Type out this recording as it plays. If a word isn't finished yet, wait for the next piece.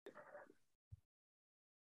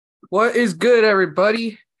What is good,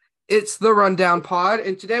 everybody? It's the Rundown Pod,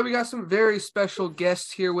 and today we got some very special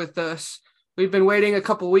guests here with us. We've been waiting a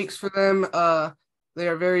couple weeks for them. They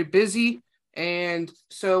are very busy, and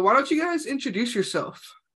so why don't you guys introduce yourself?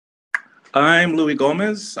 I'm Louis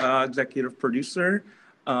Gomez, executive producer,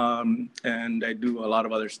 and I do a lot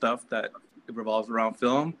of other stuff that revolves around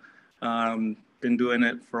film. Been doing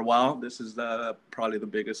it for a while. This is probably the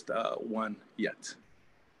biggest one yet.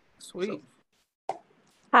 Sweet.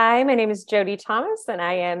 Hi, my name is Jody Thomas, and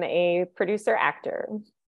I am a producer actor.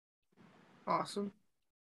 Awesome.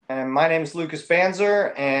 And my name is Lucas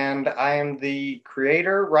Banzer, and I am the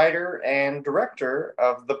creator, writer, and director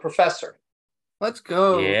of The Professor. Let's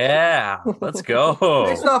go. Yeah, let's go.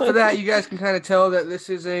 Based off of that, you guys can kind of tell that this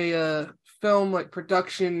is a film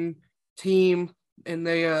production team, and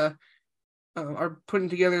they are putting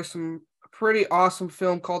together some pretty awesome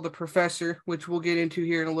film called The Professor, which we'll get into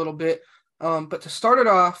here in a little bit. But to start it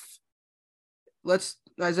off, let's,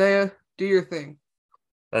 Isaiah, do your thing.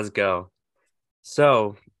 Let's go.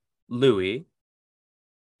 So, Louis,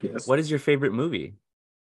 Yes. what is your favorite movie?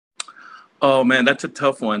 Oh man, that's a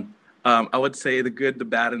tough one. I would say The Good, the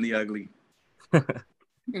Bad, and the Ugly.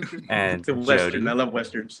 And It's a Western. Jody? I love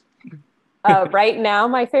Westerns. Right now,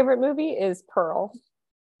 my favorite movie is Pearl.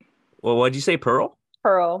 Well, what'd you say, Pearl?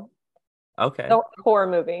 Pearl, Okay. the horror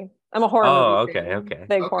movie. I'm a horror Oh, movie fan. okay.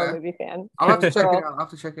 Big Okay. horror movie fan. I'll have to check Pearl.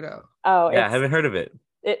 it out. Oh, Yeah, I haven't heard of it.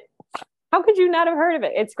 How could you not have heard of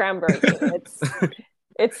it? It's groundbreaking.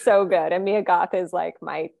 It's so good. And Mia Goth is like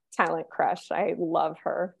my talent crush. I love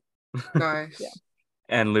her. Nice. Yeah.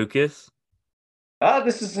 And Lucas?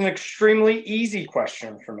 This is an extremely easy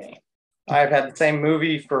question for me. I've had the same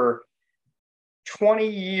movie for 20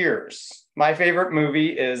 years. My favorite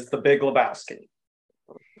movie is The Big Lebowski.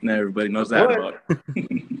 And everybody knows that Good. about.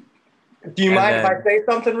 Do you And mind if then- I say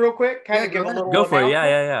something real quick? Kind Yeah, of give go a ahead. little Go for it.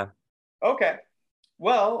 announcement? Yeah. Okay.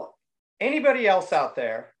 Well, anybody else out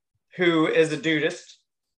there who is a dudist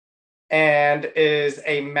and is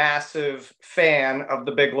a massive fan of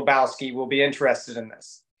The Big Lebowski will be interested in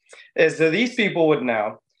this. Is that these people would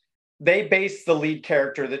know they based the lead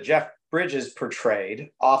character that Jeff Bridges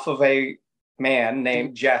portrayed off of a man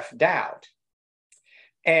named Jeff Dowd.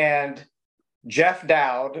 And Jeff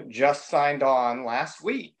Dowd just signed on last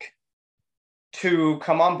week to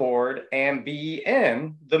come on board and be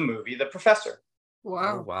in the movie The Professor. Oh,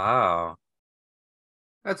 Wow. wow.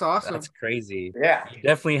 That's awesome. That's crazy. Yeah. You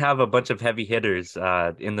definitely have a bunch of heavy hitters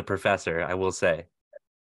in The Professor, I will say.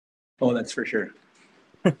 Oh, that's for sure.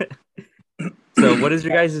 So, what is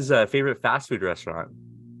your guys' favorite fast food restaurant?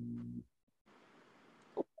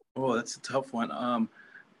 Oh, that's a tough one.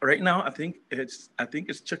 Right now, I think it's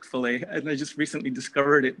Chick-fil-A, and I just recently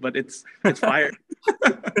discovered it, but it's fire.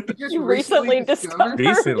 just You recently discovered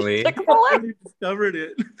Recently? Chick-fil-A? I discovered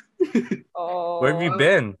it. Oh. Where have you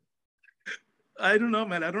been? I don't know,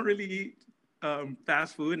 man. I don't really eat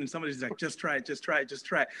fast food, and somebody's like, just try it.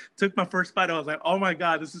 Took my first bite. I was like, oh my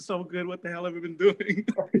God, this is so good. What the hell have I been doing?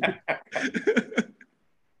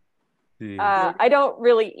 I don't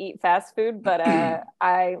really eat fast food, but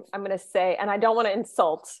I'm gonna say, and I don't want to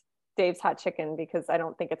insult Dave's Hot Chicken because I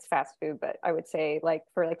don't think it's fast food, but I would say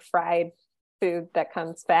for fried food that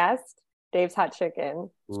comes fast, Dave's Hot Chicken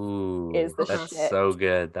Ooh, is the that's shit. so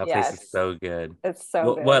good. That place Yes. is so good. It's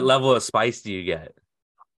so good. What level of spice do you get?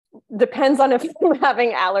 Depends on if I'm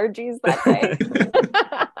having allergies that day.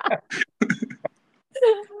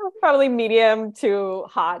 Probably medium to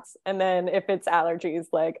hot, and then if it's allergies,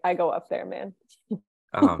 I go up there, man.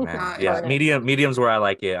 Oh man, yeah, Nice. medium's where I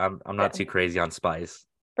like it. I'm not Yeah. too crazy on spice.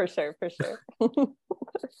 For sure.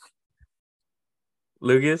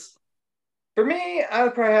 Lucas, For me, I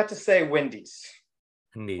would probably have to say Wendy's.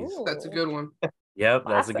 Wendy's. Ooh. That's a good one. Yep,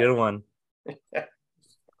 that's a good one.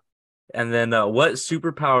 And then, what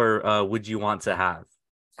superpower would you want to have?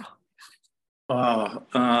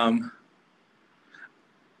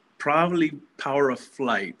 Probably power of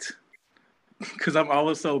flight. Because I'm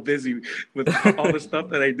always so busy with all the stuff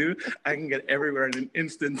that I do, I can get everywhere in an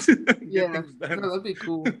instant. Get Yeah, things done. no, that'd be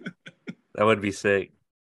cool. That would be sick.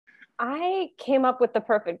 I came up with the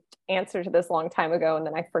perfect answer to this long time ago, and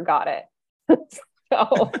then I forgot it.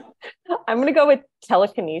 So I'm gonna go with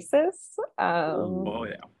telekinesis. Oh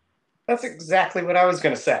yeah. That's exactly what I was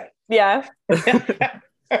going to say. Yeah,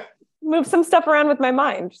 move some stuff around with my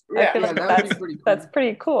mind. I Yeah. feel Yeah, like that would that's be pretty cool. that's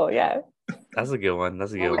pretty cool. Yeah. That's a good one.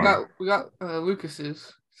 That's a good Well, one. we got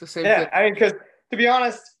Lucas's. It's the same Yeah, thing. I mean, because to be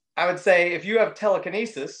honest, I would say if you have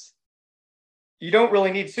telekinesis, you don't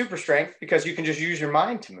really need super strength because you can just use your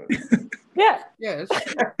mind to move. Yeah. Yeah,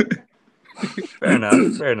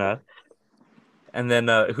 Fair enough. And then,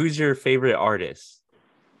 who's your favorite artist?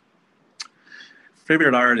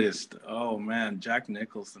 Favorite artist? Oh man, Jack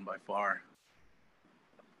Nicholson by far.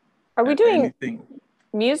 Are we doing Anything?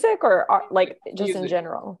 music or like just in Music.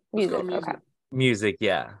 general? Let's go Music. Okay. Music,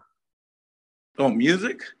 yeah. Oh,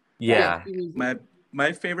 music? Yeah.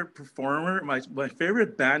 My favorite performer, my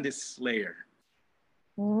favorite band is Slayer.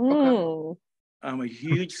 Mm. I'm a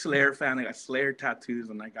huge Slayer fan. I got Slayer tattoos,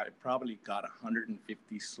 and I probably got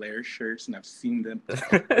 150 Slayer shirts, and I've seen them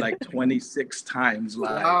like 26 times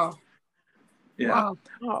live. Wow. Yeah,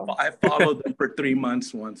 Wow. I followed them for 3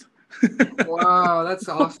 months once. Wow, that's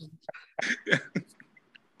awesome.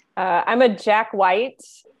 I'm a Jack White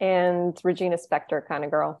and Regina Spektor kind of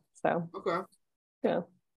girl. So Okay. yeah,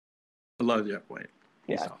 I love Jack White.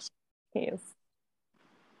 He's Yeah. awesome. he is.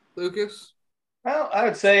 Lucas? Well, I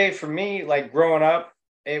would say for me, like growing up,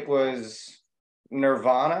 it was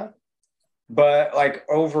Nirvana. But like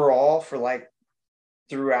overall, for like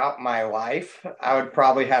throughout my life, I would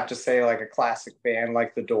probably have to say like a classic band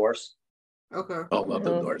like The Doors. Okay. Oh, love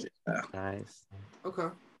the Doors. Yeah. Nice. Okay.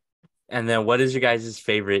 And then what is your guys'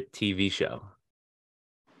 favorite TV show?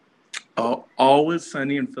 Oh, Always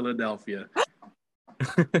Sunny in Philadelphia.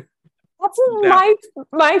 That's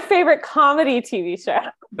my favorite comedy TV show.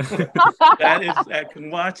 That is, I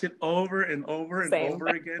can watch it over and over and Same. over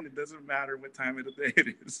again. It doesn't matter what time of the day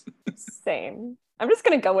it is. Same. I'm just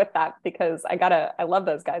gonna go with that because I love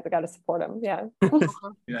those guys. I gotta support them. Yeah.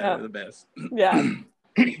 Yeah, they're the best. Yeah.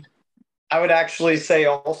 I would actually say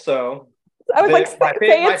also. I was like,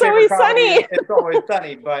 say It's Always Sunny. It's Always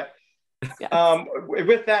Sunny. But Yes.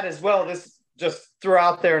 with that as well, this just threw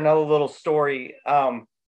out there another little story.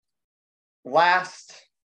 Last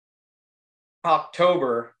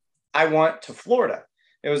October, I went to Florida.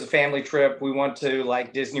 It was a family trip. We went to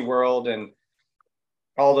like Disney World and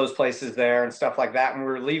all those places there and stuff like that. And we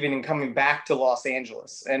were leaving and coming back to Los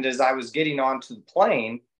Angeles. And as I was getting onto the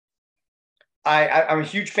plane, I'm a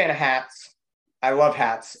huge fan of hats. I love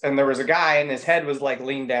hats. And there was a guy and his head was like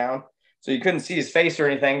leaned down. So you couldn't see his face or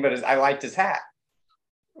anything, but I liked his hat.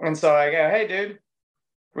 And so I go, hey, dude,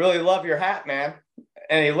 really love your hat, man.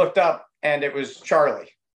 And he looked up and it was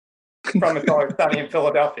Charlie from It's Always Sunny in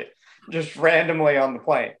Philadelphia, just randomly on the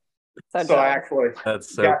plane. So I actually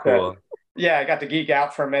That's so cool. I got to geek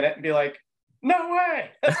out for a minute and be like, no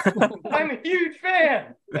way. I'm a huge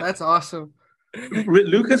fan. That's awesome.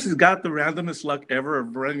 Lucas has got the randomest luck ever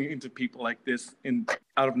of running into people like this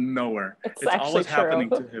out of nowhere. It's always happening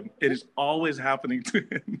to him. It is always happening to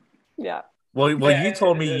him. Yeah. Well, you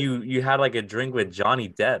told me you had like a drink with Johnny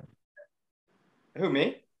Depp. Who,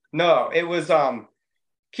 me? No, it was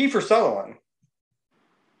Kiefer Sutherland.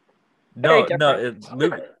 No,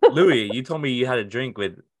 Louis, you told me you had a drink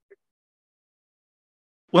with.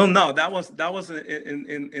 Well, no, that was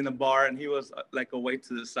in a bar, and he was like away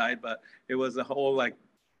to the side, but it was a whole like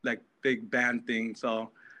big band thing.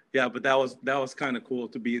 So yeah, but that was kind of cool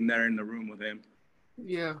to be in there in the room with him.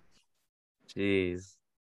 Yeah. Jeez.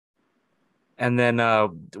 And then,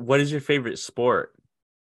 what is your favorite sport?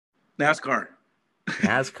 NASCAR.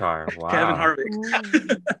 NASCAR. Wow. Kevin Harvick.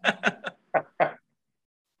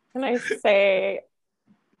 Can I say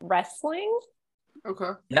wrestling?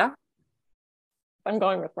 Okay. Yeah. I'm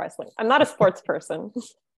going with wrestling. I'm not a sports person.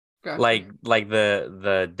 Gotcha. Like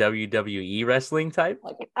the WWE wrestling type?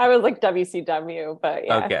 Like I was like WCW, but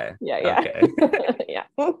yeah. Okay. Yeah. Okay. Yeah.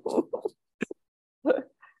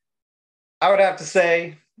 I would have to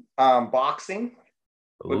say boxing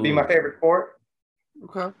would be my favorite sport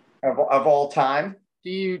Okay. of all time.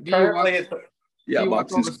 Do you Currently,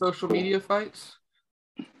 watch all the social media fights?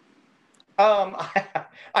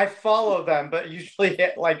 I follow them, but usually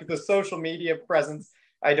like the social media presence,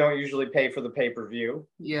 I don't usually pay for the pay-per-view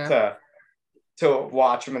to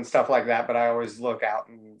watch them and stuff like that, but I always look out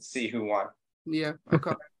and see who won. Yeah.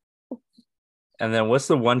 Okay. And then what's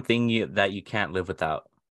the one thing that you can't live without?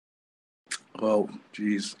 Oh,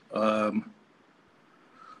 geez. Probably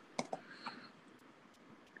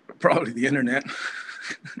the internet.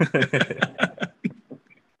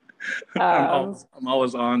 I'm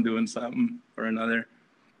always on doing something or another.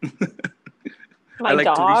 I like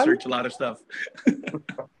to research a lot of stuff.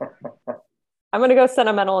 I'm going to go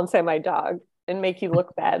sentimental and say my dog and make you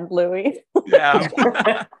look bad, Louis. Yeah.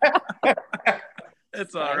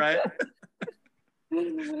 It's all right.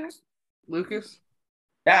 Lucas?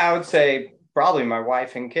 Yeah, I would say probably my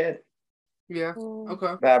wife and kid. Yeah.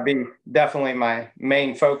 Okay. That'd be definitely my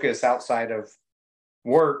main focus outside of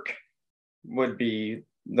work would be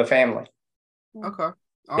the family. Okay.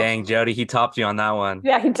 Awesome. Dang, Jody, he topped you on that one.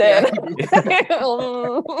 Yeah, he did.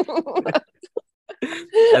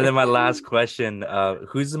 And then my last question,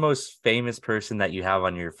 who's the most famous person that you have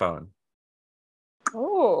on your phone?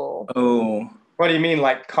 Oh. What do you mean,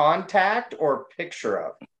 like contact or picture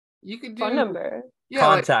of? You could do Phone number. Yeah,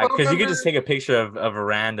 like Contact, phone because you could number- just take a picture of a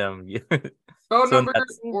random phone someone number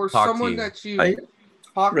that's or talked to someone you. that you I-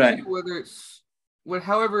 talk right. to, whether it's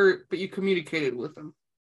however, but you communicated with them.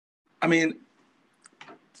 I mean,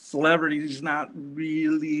 celebrities not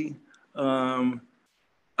really. I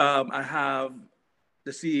have the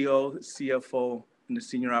CEO, CFO, and the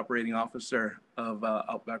senior operating officer of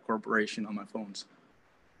Outback Corporation on my phones.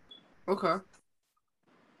 Okay.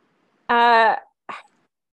 I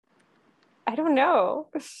don't know.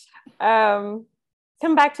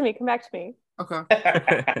 Come back to me. Okay.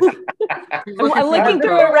 I'm looking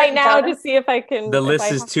through it right now to see if I can. The if list I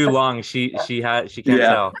is have- too long. She can't Yeah.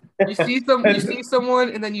 tell. You see someone,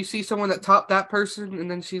 and then you see someone that topped that person,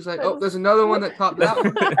 and then she's like, "Oh, there's another one that topped that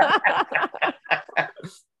one."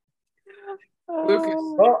 Lucas.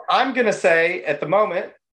 Well, I'm gonna say at the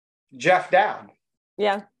moment, Jeff Dowd,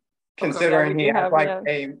 Yeah. considering Okay, he we has have, like yeah.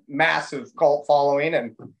 a massive cult following,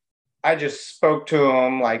 and I just spoke to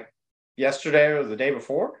him like yesterday or the day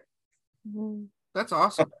before. That's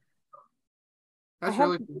awesome. That's I have-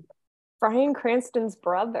 really cool. Bryan Cranston's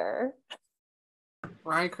brother.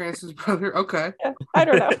 Bryan Cranston's brother. Okay. I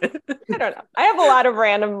don't know. I have a lot of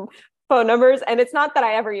random phone numbers, and it's not that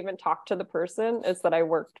I ever even talked to the person. It's that I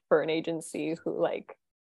worked for an agency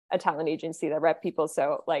a talent agency that rep people.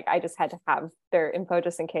 So like I just had to have their info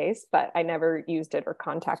just in case, but I never used it or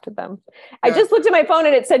contacted them. I Yeah. just looked at my phone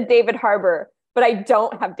and it said David Harbour, but I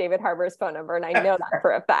don't have David Harbour's phone number, and I know that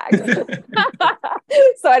for a fact.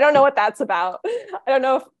 So I don't know what that's about. I don't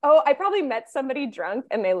know if I probably met somebody drunk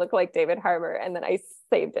and they look like David Harbour, and then I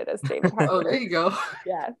saved it as David Harbour. Oh, there you go.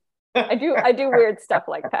 Yeah. I do weird stuff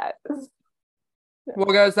like that. Well,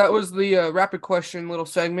 guys, that was the rapid question little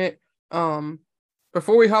segment.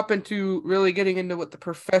 Before we hop into really getting into what the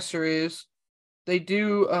professor is, they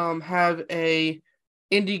do have a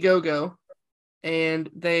Indiegogo, and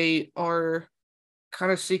they are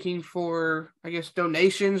kind of seeking for, I guess,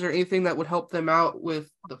 donations or anything that would help them out with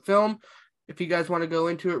the film. If you guys want to go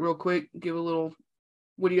into it real quick, give a little,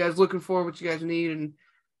 what are you guys looking for, what you guys need,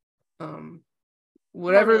 and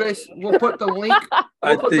whatever we'll put the link. I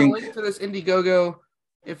We'll put the think- link to this Indiegogo.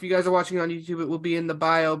 If you guys are watching on YouTube, it will be in the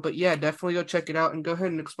bio. But yeah, definitely go check it out and go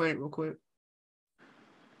ahead and explain it real quick.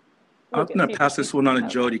 I'm gonna pass this one on to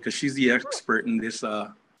Jody because she's the expert in this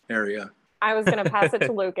area. I was gonna pass it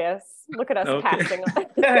to Lucas. Look at us Okay.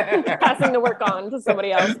 passing the work on to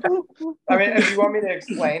somebody else. I mean, if you want me to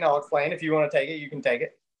explain, I'll explain. If you want to take it, you can take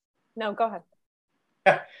it. No, go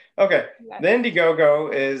ahead. Okay. The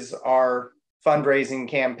Indiegogo is our fundraising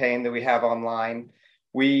campaign that we have online.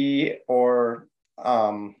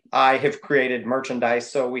 I have created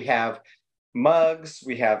merchandise. So we have mugs,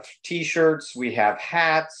 we have t-shirts, we have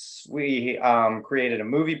hats. We created a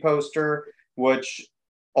movie poster, which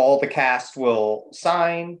all the cast will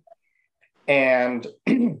sign. And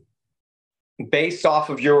based off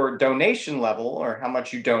of your donation level or how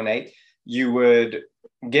much you donate, you would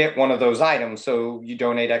get one of those items. So you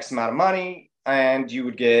donate X amount of money and you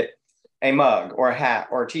would get a mug or a hat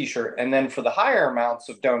or a t-shirt. And then for the higher amounts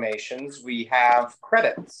of donations, we have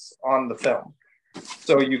credits on the film.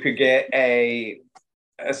 So you could get a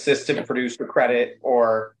assistant producer credit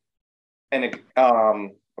or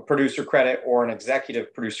a producer credit, or an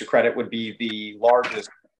executive producer credit would be the largest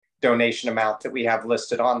donation amount that we have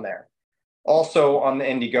listed on there. Also on the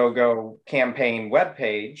Indiegogo campaign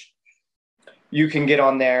webpage, you can get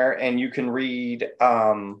on there and you can read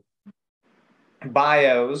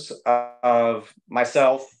bios of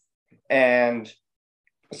myself and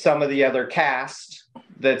some of the other cast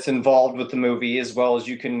that's involved with the movie, as well as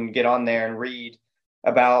you can get on there and read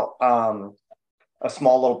about a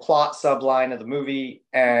small little plot subline of the movie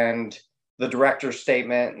and the director's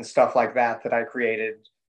statement and stuff like that I created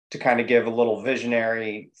to kind of give a little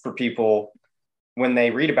visionary for people when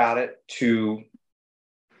they read about it to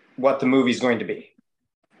what the movie's going to be.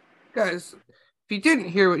 Guys, if you didn't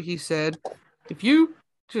hear what he said, if you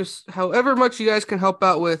just, however much you guys can help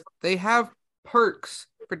out with, they have perks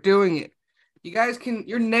for doing it. You guys can,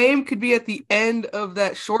 your name could be at the end of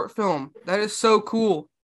that short film. That is so cool.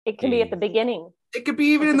 It can be at the beginning. It could be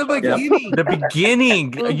even in the Yep. beginning. The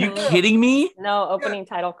beginning? Are you kidding me? No opening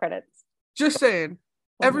title credits. Just saying,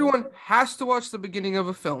 everyone has to watch the beginning of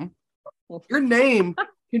a film. Your name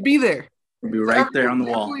can be there. It'll be right there on the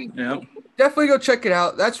wall. Definitely- Yep. Definitely go check it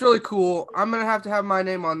out. That's really cool. I'm gonna have to have my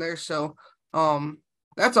name on there, so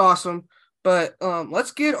that's awesome. But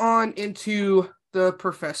let's get on into the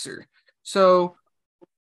professor. So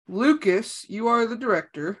Lucas, you are the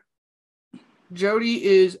director. Jody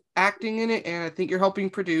is acting in it, and I think you're helping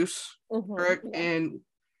produce, correct? Yeah. And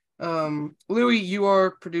Louis, you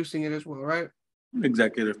are producing it as well, right?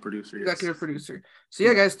 Executive producer. Yes. Executive producer. So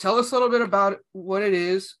yeah, guys, tell us a little bit about what it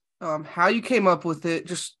is, how you came up with it.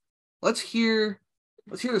 Just let's hear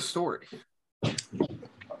the story.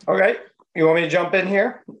 Okay, you want me to jump in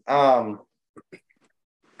here?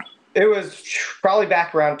 It was probably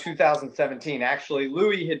back around 2017. Actually,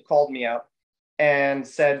 Louis had called me up and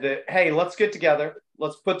said that, hey, let's get together.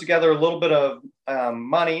 Let's put together a little bit of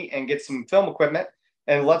money and get some film equipment,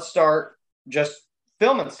 and let's start just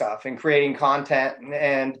filming stuff and creating content.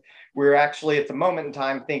 And we're actually at the moment in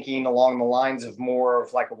time thinking along the lines of more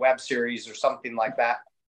of like a web series or something like that.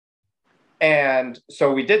 And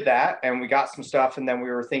so we did that and we got some stuff, and then we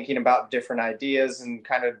were thinking about different ideas and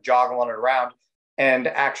kind of joggling it around. And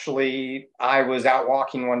actually, I was out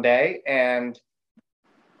walking one day and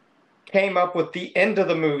came up with the end of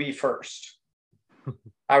the movie first.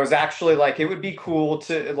 I was actually like, it would be cool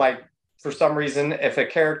to, like, for some reason, if a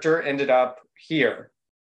character ended up here.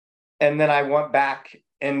 And then I went back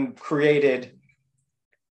and created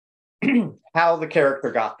how the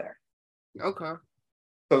character got there. Okay.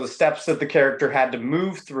 So the steps that the character had to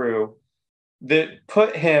move through that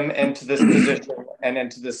put him into this position and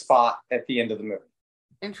into this spot at the end of the movie.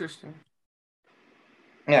 Interesting.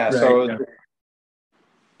 Yeah, Right, so yeah.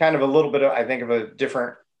 kind of a little bit of, I think, of a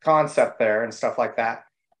different concept there and stuff like that.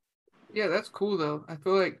 Yeah, that's cool though. I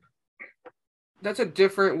feel like that's a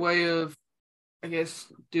different way of, I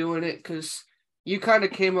guess, doing it, because you kind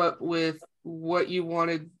of came up with what you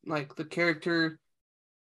wanted, like the character,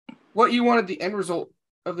 what you wanted the end result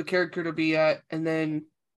of the character to be at, and then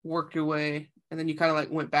worked your way, and then you kind of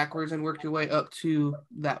like went backwards and worked your way up to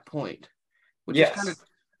that point, which is kind of,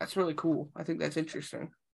 that's really cool. I think that's interesting.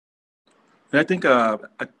 And I think a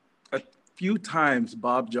few times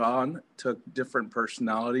Bob John took different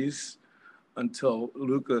personalities until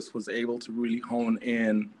Lucas was able to really hone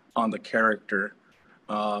in on the character.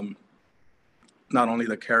 Not only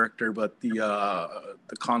the character, but the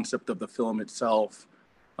concept of the film itself,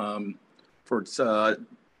 for its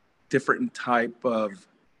different type of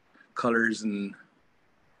colors. And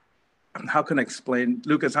how can I explain,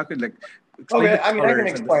 Lucas? How could explain? Okay, I mean, I can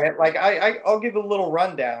explain it. Like, I'll give a little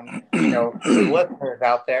rundown, to the listeners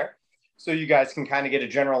out there, so you guys can kind of get a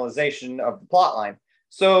generalization of the plot line.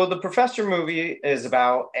 So the Professor movie is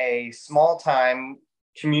about a small-time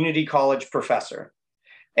community college professor.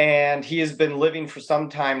 And he has been living for some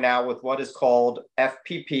time now with what is called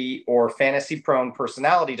FPP, or fantasy-prone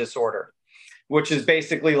personality disorder, which is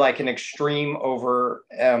basically like an extreme over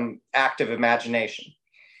active imagination.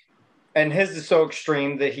 And his is so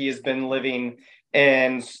extreme that he has been living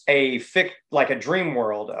in like a dream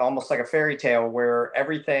world, almost like a fairy tale, where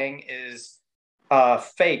everything is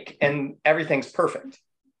fake and everything's perfect.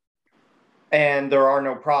 And there are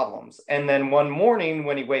no problems. And then one morning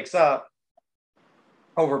when he wakes up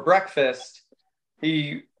over breakfast,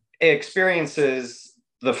 he experiences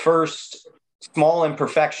the first small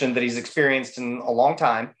imperfection that he's experienced in a long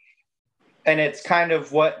time. And it's kind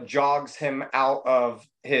of what jogs him out of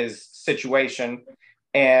his situation.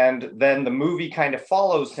 And then the movie kind of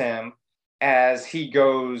follows him as he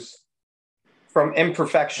goes from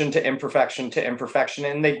imperfection to imperfection to imperfection.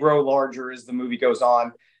 And they grow larger as the movie goes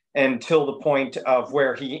on until the point of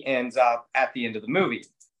where he ends up at the end of the movie.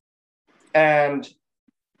 And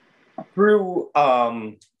through,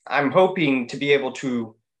 I'm hoping to be able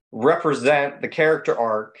to represent the character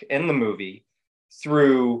arc in the movie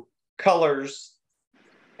through colors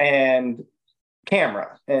and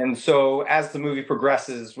camera. And so as the movie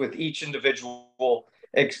progresses, with each individual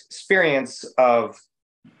experience of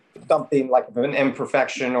something like an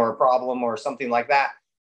imperfection or a problem or something like that,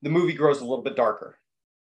 the movie grows a little bit darker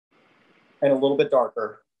and a little bit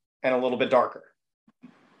darker and a little bit darker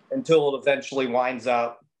until it eventually winds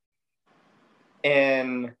up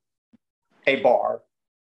in a bar,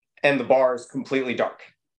 and the bar is completely dark.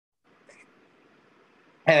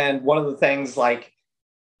 And one of the things, like,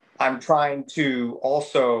 I'm trying to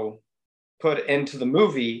also put into the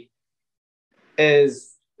movie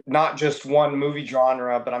is not just one movie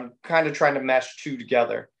genre, but I'm kind of trying to mesh two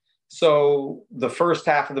together. So the first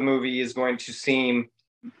half of the movie is going to seem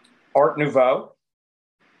Art Nouveau.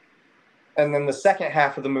 And then the second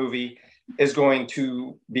half of the movie is going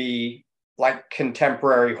to be like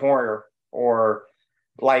contemporary horror, or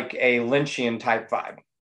like a Lynchian type vibe.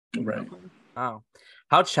 Right. Wow.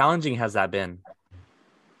 How challenging has that been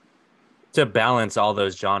to balance all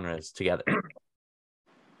those genres together?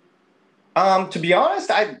 To be honest,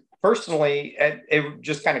 I personally, it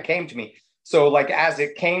just kind of came to me. So like, as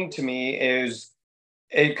it came to me, is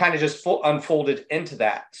it kind of just unfolded into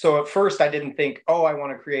that. So at first I didn't think, oh, I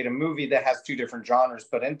want to create a movie that has two different genres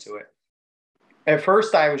put into it. At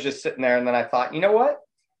first I was just sitting there, and then I thought, you know what?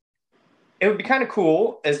 It would be kind of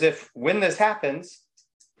cool as if when this happens,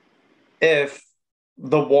 if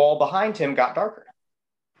the wall behind him got darker.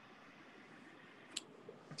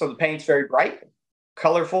 So the paint's very bright,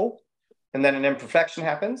 colorful, and then an imperfection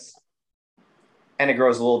happens and it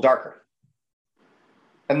grows a little darker.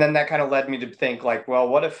 And then that kind of led me to think like, well,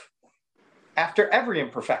 what if after every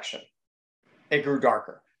imperfection, it grew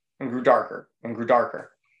darker and grew darker and grew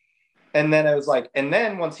darker? And then I was like, and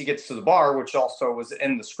then once he gets to the bar, which also was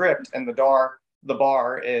in the script, and the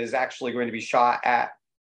bar is actually going to be shot at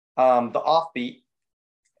the Offbeat,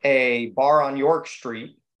 a bar on York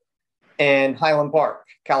Street in Highland Park,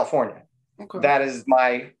 California. Okay. That is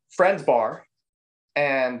my friend's bar,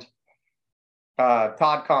 and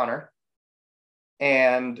Todd Connor.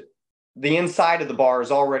 And the inside of the bar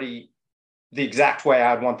is already the exact way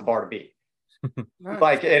I'd want the bar to be. Nice.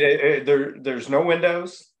 Like there's no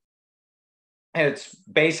windows. And it's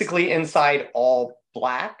basically inside all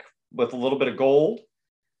black with a little bit of gold.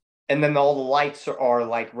 And then all the lights are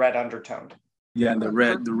like red undertoned. Yeah, the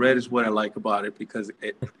red is what I like about it, because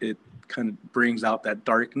it kind of brings out that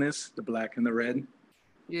darkness, the black and the red.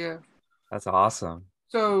 Yeah. That's awesome.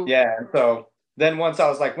 So then once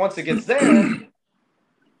it gets there,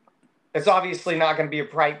 it's obviously not going to be a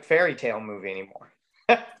bright fairy tale movie anymore.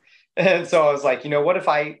 And so I was like, what if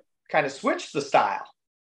I kind of switch the style?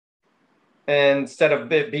 And instead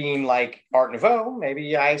of it being like Art Nouveau,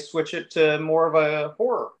 maybe I switch it to more of a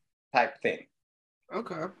horror type thing.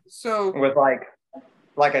 Okay. So with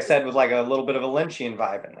like I said, with like a little bit of a Lynchian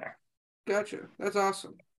vibe in there. Gotcha. That's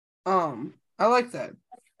awesome. I like that.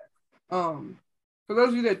 For those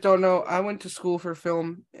of you that don't know, I went to school for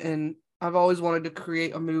film, and I've always wanted to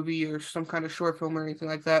create a movie or some kind of short film or anything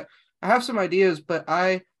like that. I have some ideas, but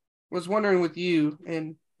I was wondering with you,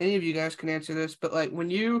 and any of you guys can answer this, but like when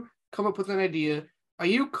you come up with an idea, are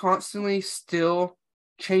you constantly still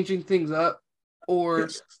changing things up? Or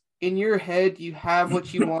yes, in your head, you have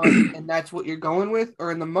what you want and that's what you're going with?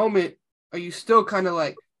 Or in the moment, are you still kind of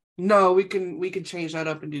like, no, we can change that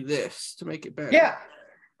up and do this to make it better? Yeah.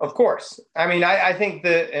 Of course. I mean, I think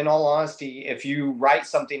that in all honesty, if you write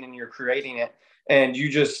something and you're creating it and you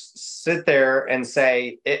just sit there and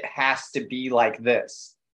say, it has to be like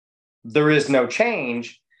this, there is no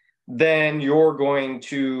change, then you're going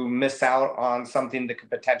to miss out on something that could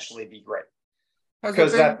potentially be great.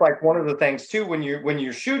 Because that's like one of the things too, when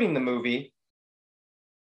you're shooting the movie,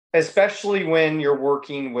 especially when you're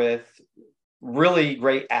working with really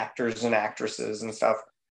great actors and actresses and stuff,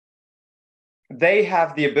 they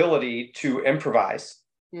have the ability to improvise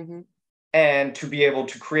and to be able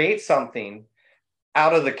to create something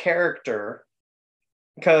out of the character,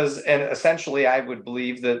 and essentially I would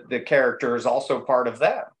believe that the character is also part of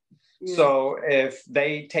them. Yeah. So if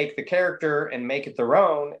they take the character and make it their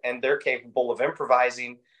own, and they're capable of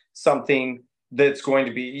improvising something that's going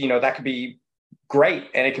to be, that could be great.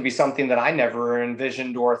 And it could be something that I never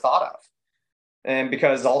envisioned or thought of. And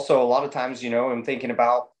because also a lot of times, I'm thinking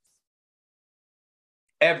about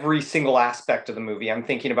every single aspect of the movie. I'm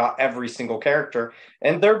thinking about every single character,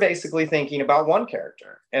 and they're basically thinking about one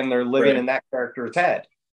character, and they're living in that character's head.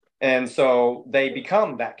 And so they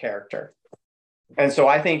become that character. And so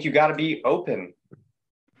I think you got to be open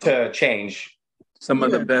to change. Some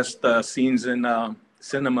of the best scenes in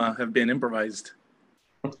cinema have been improvised.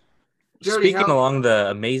 Speaking along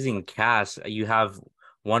the amazing cast, you have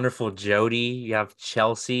wonderful Jodie, you have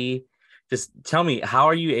Chelsea. Just tell me, how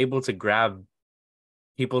are you able to grab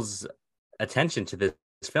people's attention to this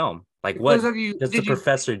film? Like, what does the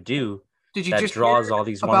professor do that draws all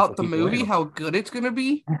these wonderful about the movie? How good it's going to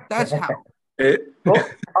be? That's how. Well,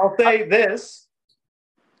 I'll say this.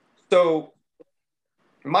 So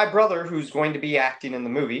my brother, who's going to be acting in the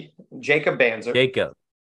movie, Jacob Banzer. Jacob.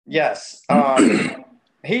 Yes.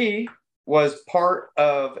 He was part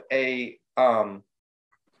of a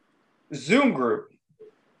Zoom group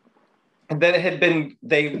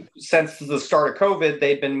that since the start of COVID,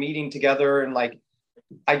 they'd been meeting together, and like,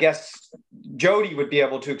 I guess Jodie would be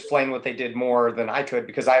able to explain what they did more than I could,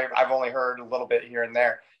 because I've only heard a little bit here and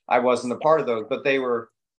there. I wasn't a part of those, but they were,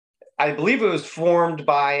 I believe it was formed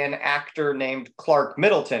by an actor named Clark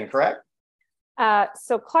Middleton, correct?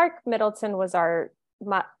 So Clark Middleton was a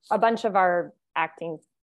bunch of our acting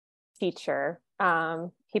teacher.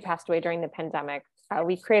 He passed away during the pandemic.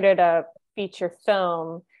 We created a feature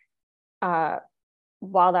film while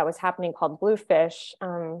that was happening called Bluefish.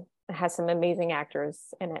 It has some amazing actors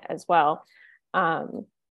in it as well.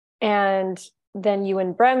 And then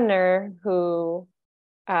Ewan Bremner, who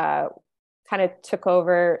kind of took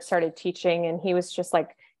over, started teaching, and he was just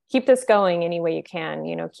like, keep this going any way you can,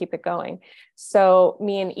 you know, keep it going. So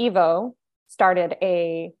me and Evo started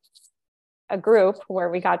a group where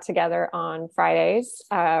we got together on Fridays,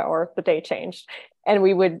 or if the day changed, and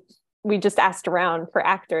we just asked around for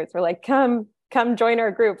actors. We're like, come join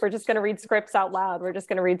our group. We're just going to read scripts out loud. We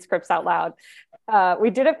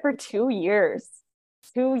did it for 2 years.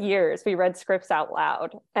 2 years we read scripts out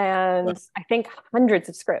loud, and I think hundreds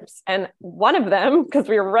of scripts. And one of them, because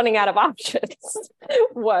we were running out of options,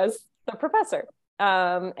 was The Professor.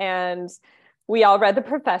 And we all read The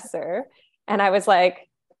Professor, and I was like,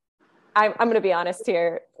 I'm going to be honest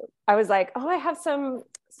here. I was like, oh, I have some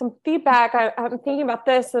feedback. I'm thinking about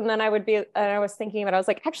this. And then I was thinking about it. I was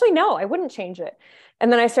like, actually, no, I wouldn't change it.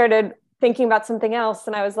 And then I started thinking about something else.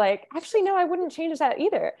 And I was like, actually, no, I wouldn't change that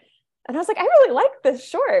either. And I was like, I really like this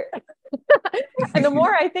short. And the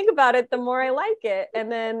more I think about it, the more I like it.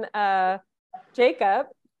 And then Jacob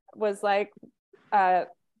was like,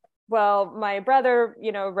 well, my brother,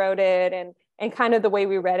 you know, wrote it, and kind of the way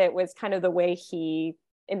we read it was kind of the way he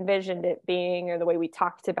envisioned it being, or the way we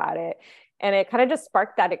talked about it. And it kind of just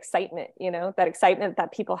sparked that excitement, you know, that excitement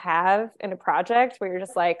that people have in a project where you're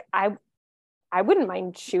just like, I wouldn't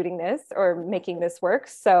mind shooting this or making this work.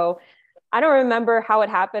 So I don't remember how it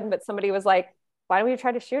happened, but somebody was like, why don't we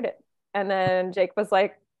try to shoot it? And then Jake was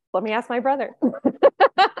like, let me ask my brother.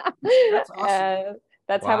 That's awesome.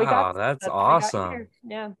 That's how we got. That's awesome.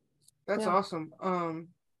 Yeah. That's awesome.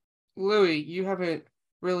 Louis, you haven't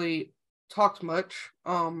really talked much.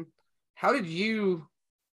 How did you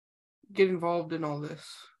get involved in all this?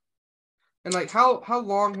 And like, how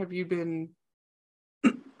long have you been?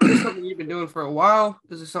 Is this something you've been doing for a while?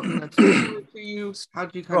 Is this something that's new to you? How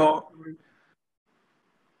did you kind of?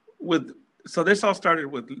 So this all started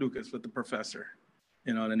with Lucas, with The Professor,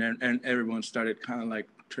 you know, and everyone started kind of like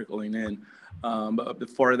trickling in. But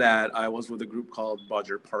before that, I was with a group called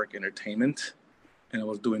Bodger Park Entertainment, and I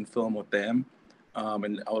was doing film with them.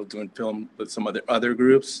 And I was doing film with some other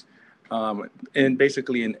groups. And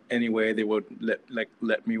basically in any way they would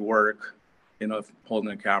let me work, you know, holding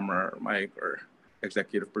a camera or mic or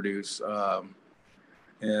executive produce.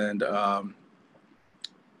 And I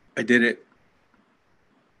did it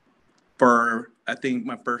for, I think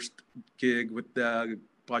my first gig with the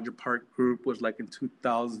Bodger Park group was like in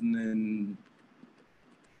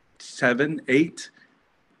 2007, 8,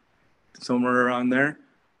 somewhere around there.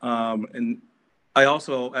 And I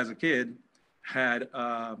also, as a kid, had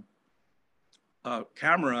a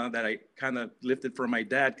camera that I kind of lifted from my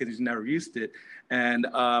dad because he's never used it. And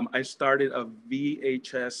I started a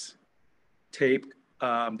VHS tape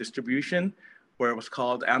distribution where it was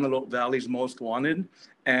called Antelope Valley's Most Wanted.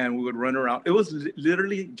 And we would run around. It was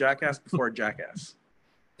literally Jackass before Jackass.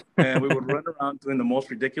 And we would run around doing the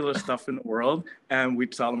most ridiculous stuff in the world. And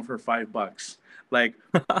we'd sell them for $5. Like...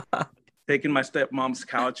 taking my stepmom's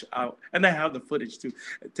couch out, and I have the footage too,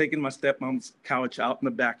 taking my stepmom's couch out in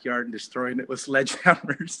the backyard and destroying it with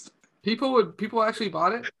sledgehammers. People actually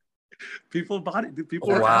bought it? People bought it. People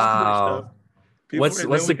were asking for stuff.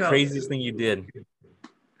 What's the craziest thing you did?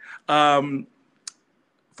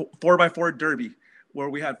 4x4 derby, where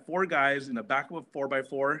we had 4 guys in the back of a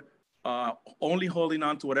 4x4, only holding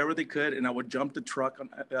on to whatever they could, and I would jump the truck,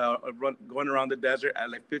 going around the desert at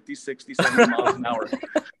like 50, 60, 70 miles an hour.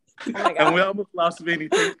 Oh, and we almost lost Vinny.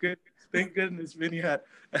 Thank goodness Vinny had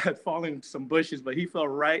fallen into some bushes, but he fell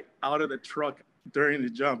right out of the truck during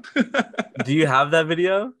the jump. Do you have that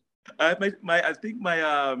video? I think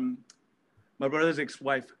my brother's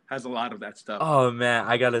ex-wife has a lot of that stuff. Oh man,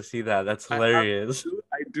 I gotta see that. That's hilarious.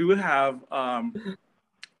 I do have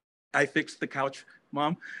I Fixed the Couch,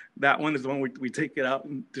 Mom. That one is the one we take it out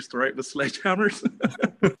and destroy it with sledgehammers.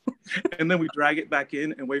 And then we drag it back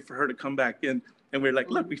in and wait for her to come back in. And we're like,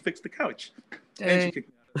 look, we fixed the couch. Dang. And she kicked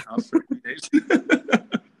me out of the house for a few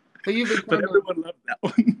days. But everyone loved that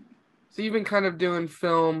one. So you've been kind of doing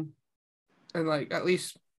film and like at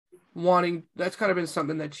least wanting, that's kind of been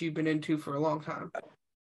something that you've been into for a long time.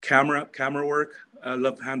 Camera work. I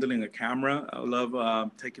love handling a camera. I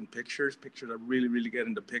love taking pictures. I really, really get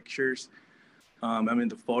into pictures. I'm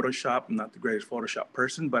into Photoshop. I'm not the greatest Photoshop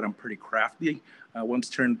person, but I'm pretty crafty. I once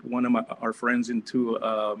turned one of our friends into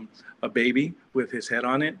a baby with his head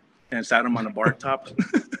on it and sat him on a bar top.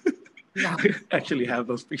 I actually have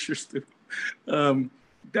those pictures too.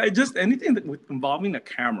 Anything involving a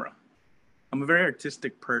camera. I'm a very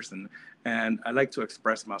artistic person, and I like to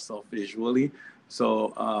express myself visually.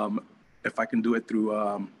 So if I can do it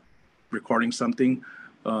through recording something,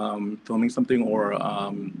 filming something, or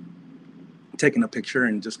taking a picture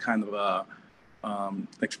and just kind of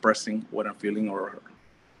expressing what I'm feeling or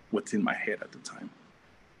what's in my head at the time.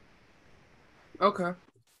 Okay.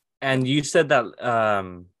 And you said that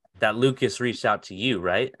that Lucas reached out to you,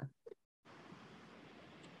 right?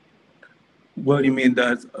 What do you mean?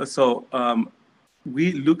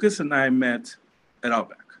 Lucas and I met at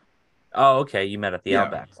Outback. Oh, okay. You met at the Yeah.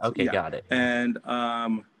 Outback. Okay, Yeah. got it. And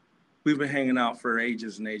we've been hanging out for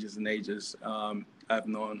ages and ages and ages. I've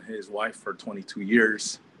known his wife for 22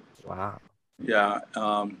 years. Wow. Yeah.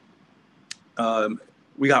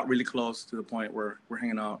 We got really close to the point where we're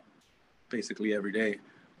hanging out basically every day,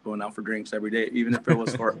 going out for drinks every day, even if it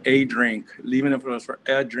was for a drink, we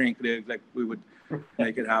would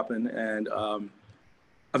make it happen. And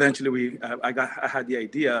eventually I had the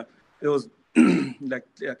idea. It was like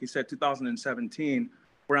you said, 2017,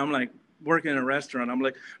 where I'm like working in a restaurant. I'm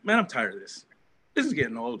like, man, I'm tired of this. This is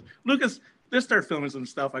getting old. Lucas, let's start filming some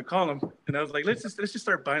stuff. I call him and I was like, let's just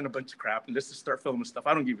start buying a bunch of crap and let's just start filming stuff.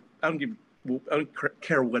 I don't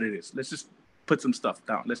care what it is. Let's just put some stuff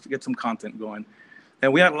down. Let's get some content going.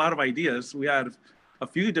 And we had a lot of ideas. We had a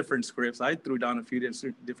few different scripts. I threw down a few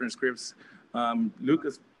different scripts.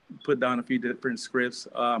 Lucas put down a few different scripts.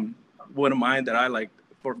 One of mine that I liked,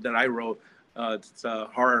 that I wrote, it's a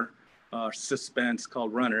horror suspense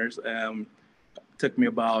called Runners. Took me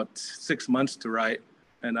about 6 months to write.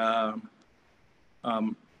 And I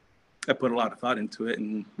put a lot of thought into it.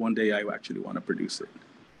 And one day I actually want to produce it.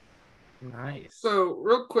 Nice. So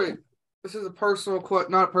real quick, this is a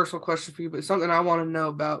not a personal question for you, but it's something I want to know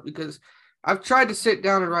about because I've tried to sit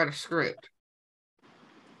down and write a script,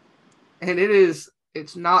 and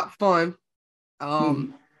it's not fun.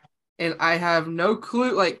 And I have no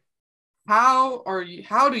clue. Like, how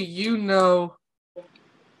do you know?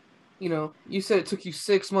 You know, you said it took you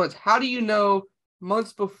 6 months. How do you know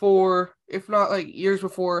months before, if not like years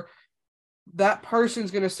before, that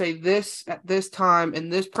person's going to say this at this time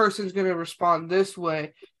and this person's going to respond this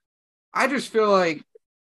way? I just feel like,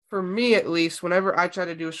 for me at least, whenever I try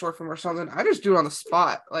to do a short film or something, I just do it on the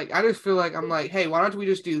spot. Like, I just feel like I'm like, hey, why don't we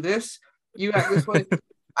just do this? You act this way.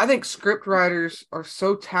 I think script writers are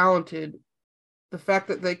so talented. The fact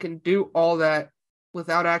that they can do all that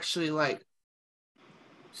without actually like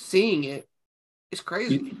seeing it is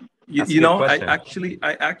crazy.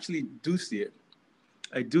 I actually do see it.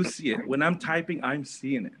 I do see it. When I'm typing, I'm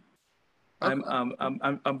seeing it. Okay.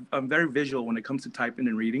 I'm very visual when it comes to typing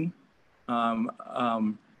and reading.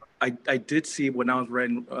 I did see when I was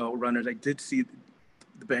writing Runners, I did see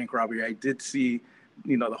the bank robbery. I did see,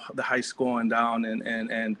 the high school going down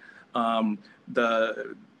and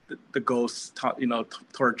the ghosts,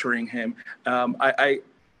 torturing him.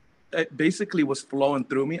 It basically was flowing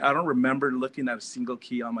through me. I don't remember looking at a single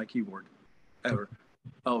key on my keyboard ever.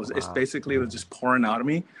 Wow. It was just pouring out of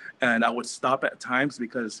me, and I would stop at times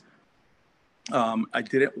because I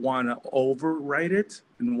didn't want to overwrite it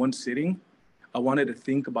in one sitting. I wanted to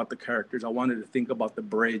think about the characters. I wanted to think about the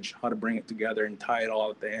bridge, how to bring it together and tie it all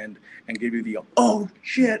at the end and give you the oh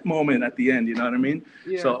shit moment at the end. You know what I mean?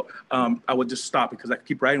 Yeah. So I would just stop because I could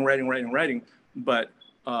keep writing, but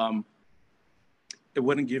it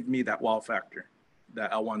wouldn't give me that wow factor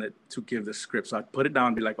that I wanted to give the script. So I'd put it down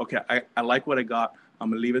and be like, okay, I like what I got.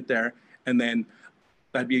 I'm gonna leave it there. And then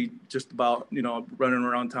I'd be just about, running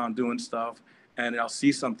around town doing stuff, and I'll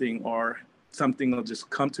see something or something will just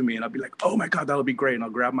come to me and I'll be like, oh my God, that'll be great. And I'll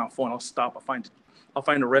grab my phone, I'll stop, I'll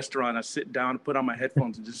find a restaurant, I sit down, put on my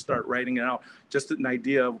headphones and just start writing it out. Just an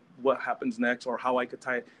idea of what happens next or how I could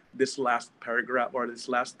tie this last paragraph or this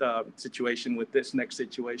last situation with this next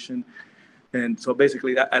situation. And so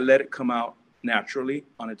basically I let it come out naturally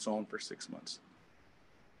on its own for 6 months.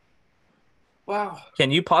 Wow.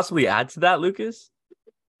 Can you possibly add to that, Lucas?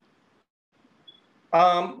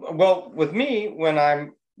 Well, with me, when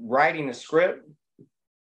I'm writing a script,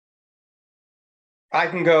 I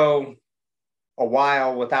can go a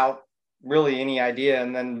while without really any idea.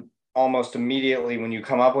 And then almost immediately when you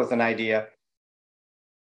come up with an idea,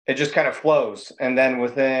 it just kind of flows. And then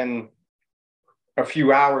within a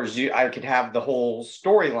few hours, I could have the whole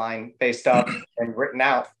storyline based up and written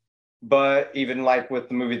out. But even like with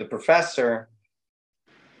the movie The Professor,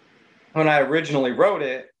 when I originally wrote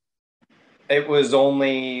it, it was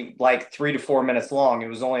only like 3 to 4 minutes long. It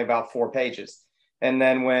was only about 4 pages. And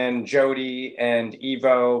then when Jody and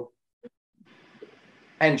Evo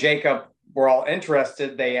and Jacob were all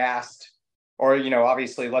interested, they asked, or,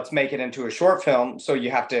 obviously, let's make it into a short film. So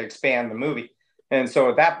you have to expand the movie. And so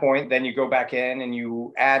at that point, then you go back in and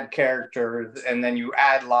you add characters, and then you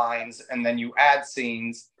add lines, and then you add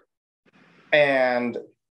scenes. And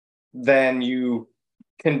then you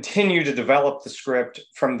continue to develop the script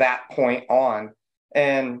from that point on.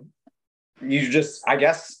 And you just, I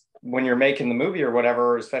guess, when you're making the movie or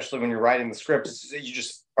whatever, especially when you're writing the script, you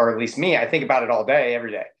just, or at least me, I think about it all day,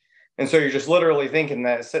 every day. And so you're just literally thinking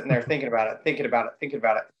that, sitting there thinking about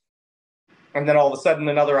it. And then all of a sudden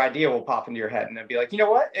another idea will pop into your head and it'd be like, you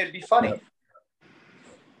know what? It'd be funny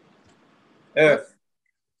if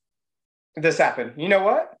this happened. You know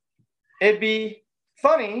what? It'd be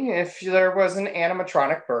funny if there was an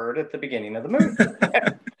animatronic bird at the beginning of the movie.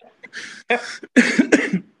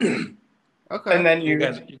 Okay. And then you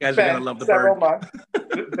guys are gonna love the several bird.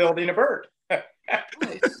 months building a bird.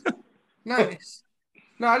 Nice.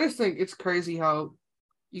 No, I just think it's crazy how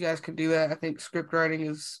you guys can do that. I think script writing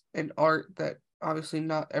is an art that obviously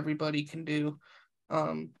not everybody can do.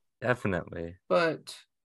 Definitely. But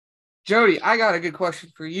Jody, I got a good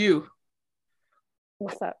question for you.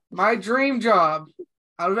 What's up? My dream job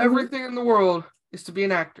out of everything in the world is to be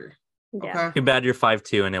an actor. Yeah. Okay. Too bad you're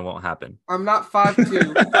 5'2" and it won't happen. I'm not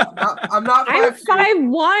 5'2". I'm not 5'2".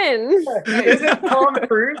 I'm 5'1". Isn't Tom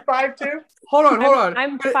Cruise 5'2"? Hold on.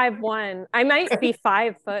 I'm 5'1". I might be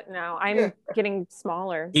 5 foot now. I'm getting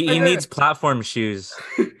smaller. He needs platform shoes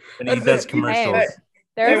when he does commercials. Hey,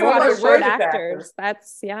 there's Hey, a lot one of of the short greatest actors.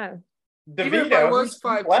 That's Even if I DeVito, was who's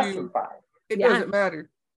less 5'2", than 5. it Yeah. doesn't matter.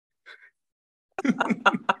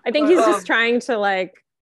 I think he's just trying to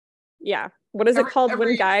what is it called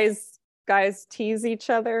when guys tease each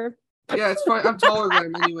other? Yeah, it's fine. I'm taller than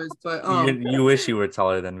him anyways, but You wish you were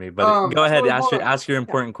taller than me, but go ahead, hold on. ask your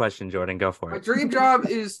important question, Jordan. Go for my it. dream job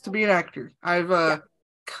is to be an actor. I've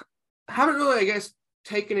haven't really, I guess,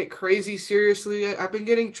 taken it crazy seriously. I've been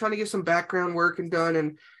trying to get some background work and done,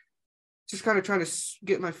 and just kind of trying to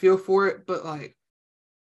get my feel for it. But like,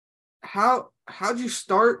 how'd you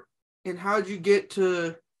start, and how'd you get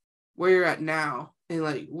to where you're at now? And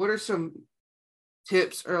like, what are some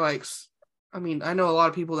tips or like, I mean, I know a lot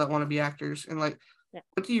of people that want to be actors, and like,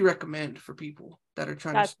 what do you recommend for people that are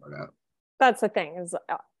trying to start out? That's the thing, is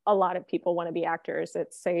a lot of people want to be actors.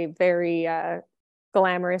 It's a very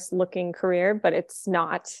glamorous looking career, but it's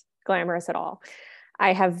not glamorous at all.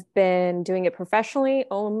 I have been doing it professionally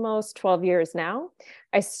almost 12 years now.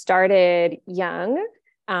 I started young,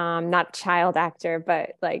 not a child actor,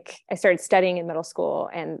 but like I started studying in middle school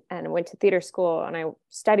and went to theater school, and I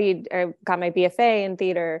got my BFA in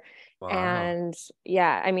theater. Wow. And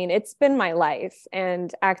yeah, I mean, it's been my life,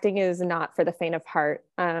 and acting is not for the faint of heart.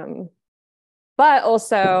 But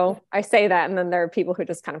also I say that, and then there are people who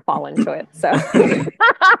just kind of fall into it. So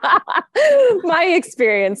my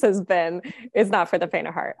experience has been, it's not for the faint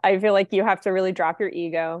of heart. I feel like you have to really drop your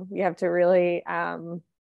ego. You have to really, kind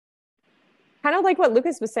of like what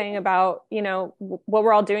Lucas was saying about, what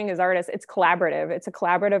we're all doing as artists. It's collaborative. It's a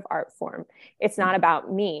collaborative art form. It's not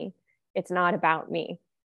about me. It's not about me.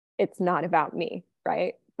 It's not about me.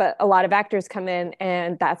 Right. But a lot of actors come in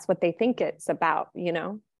and that's what they think it's about,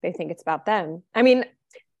 they think it's about them. I mean,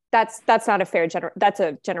 that's not a fair that's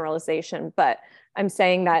a generalization, but I'm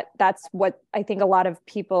saying that that's what I think a lot of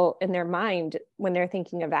people in their mind when they're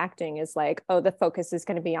thinking of acting is like, oh, the focus is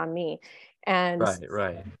going to be on me. And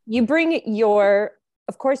right. You bring your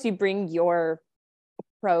approach,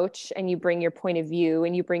 and you bring your point of view,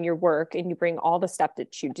 and you bring your work, and you bring all the stuff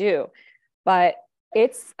that you do, but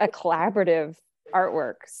it's a collaborative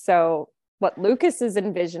artwork. So what Lucas is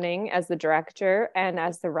envisioning as the director and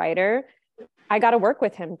as the writer, I got to work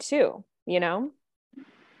with him too,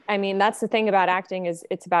 I mean, that's the thing about acting, is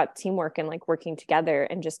it's about teamwork and like working together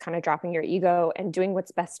and just kind of dropping your ego and doing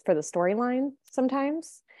what's best for the storyline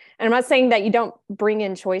sometimes. And I'm not saying that you don't bring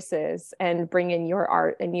in choices and bring in your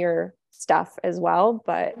art and your stuff as well,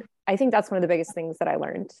 but I think that's one of the biggest things that I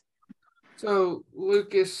learned. So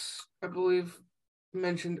Lucas, I believe,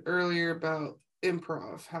 mentioned earlier about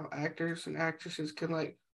improv, how actors and actresses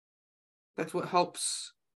can that's what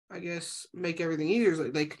helps, I guess, make everything easier, is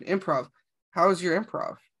like they can improv. How is your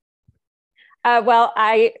improv? Well,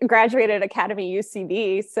 I graduated Academy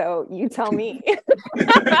UCB, so you tell me.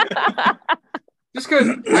 Just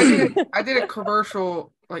because I did a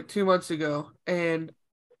commercial like 2 months ago, and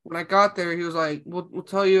when I got there, he was like, "We'll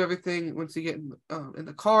tell you everything once you get in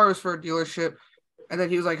the car." It was for a dealership, and then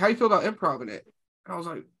he was like, "How do you feel about improv in it?" And I was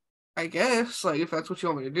like, "I guess, like, if that's what you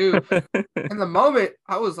want me to do." In the moment,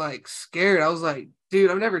 I was like scared. I was like,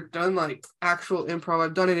 "Dude, I've never done like actual improv.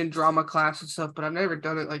 I've done it in drama class and stuff, but I've never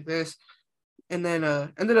done it like this." And then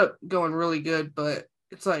ended up going really good. But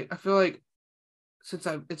it's like, I feel like since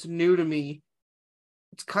it's new to me,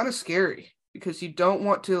 it's kind of scary because you don't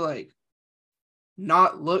want to like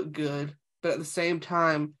not look good, but at the same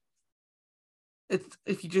time,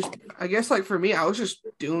 if you just, I guess, like for me, I was just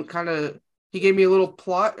doing he gave me a little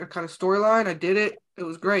plot or kind of storyline. I did it. It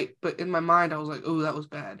was great. But in my mind, I was like, oh, that was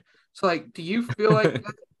bad. So like, do you feel like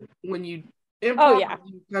when you improv? Oh yeah.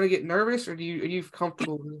 Do you kind of get nervous, or are you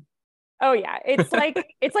comfortable with it? Oh yeah, it's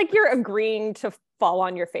like you're agreeing to fall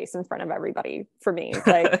on your face in front of everybody. For me, it's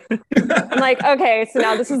like I'm like, okay, so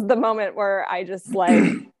now this is the moment where I just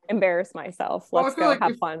like embarrass myself. Let's go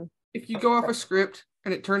have fun. If you go off a script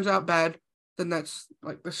and it turns out bad, then that's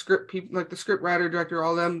like the script people, like the script writer, director,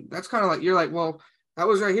 all them. That's kind of like you're like, well, that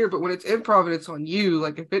was right here. But when it's improv and it's on you,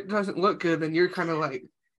 like if it doesn't look good, then you're kind of like,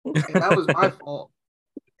 hey, that was my fault.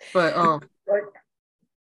 But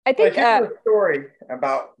I think here's a story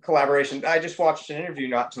about collaboration. I just watched an interview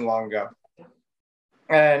not too long ago,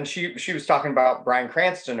 and she was talking about Bryan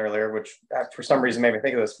Cranston earlier, which for some reason made me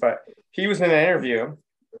think of this. But he was in an interview,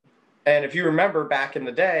 and if you remember back in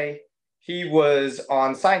the day, he was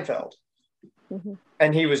on Seinfeld,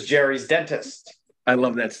 and he was Jerry's dentist. I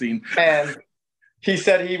love that scene. And he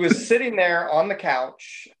said he was sitting there on the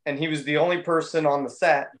couch, and he was the only person on the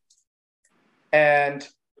set, and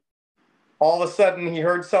all of a sudden he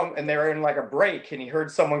heard and they were in like a break, and he heard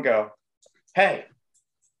someone go, hey,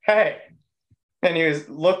 and he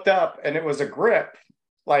looked up, and it was a grip,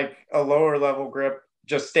 like a lower level grip,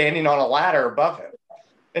 just standing on a ladder above him.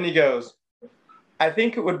 And he goes, I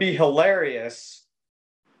think it would be hilarious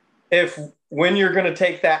if when you're going to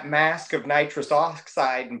take that mask of nitrous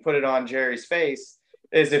oxide and put it on Jerry's face,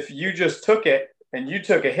 is if you just took it and you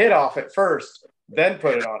took a hit off it first, then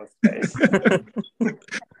put it on his face.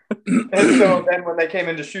 And so then when they came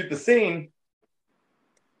in to shoot the scene,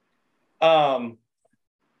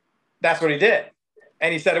 that's what he did.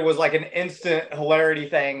 And he said it was like an instant hilarity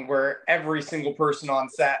thing where every single person on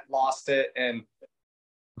set lost it, and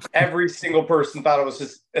every single person thought it was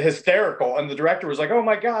just hysterical. And the director was like, oh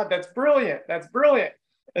my God, that's brilliant. That's brilliant.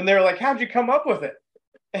 And they're like, how'd you come up with it?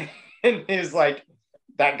 And he's like,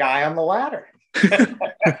 that guy on the ladder.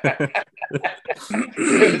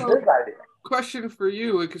 Question for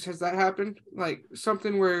you, because has that happened? Like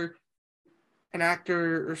something where an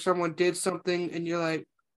actor or someone did something and you're like,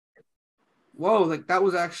 whoa, like that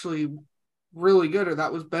was actually really good, or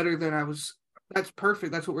that was better than that's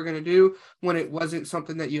perfect, that's what we're going to do, when it wasn't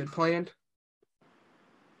something that you had planned?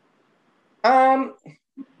 I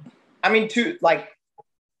mean, to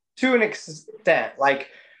an extent, like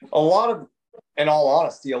in all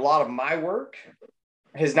honesty, a lot of my work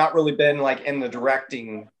has not really been like in the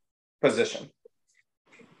directing position.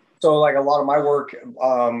 So like a lot of my work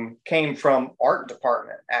came from art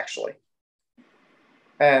department, actually,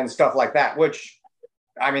 and stuff like that, which,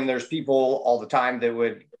 I mean, there's people all the time that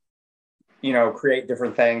would, create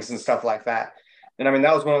different things and stuff like that. And I mean,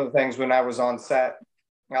 that was one of the things when I was on set.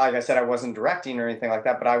 Like I said, I wasn't directing or anything like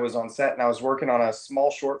that, but I was on set and I was working on a small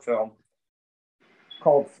short film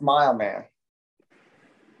called Smile Man.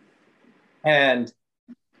 And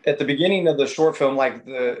at the beginning of the short film, like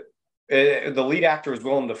the lead actor was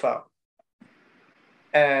Willem Dafoe.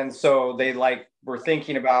 And so they were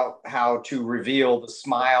thinking about how to reveal the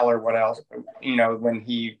smile or what else, when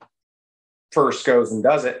he first goes and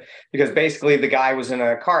does it, because basically the guy was in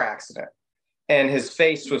a car accident and his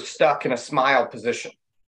face was stuck in a smile position,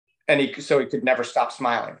 and so he could never stop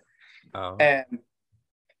smiling. Oh. And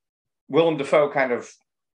Willem Dafoe kind of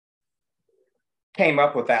came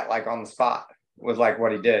up with that like on the spot with like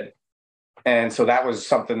what he did. And so that was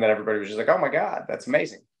something that everybody was just like, oh my God, that's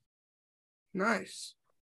amazing. Nice.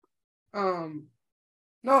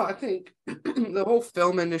 No, I think the whole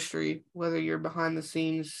film industry, whether you're behind the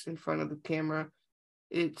scenes, in front of the camera,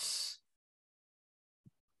 it's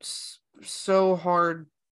so hard.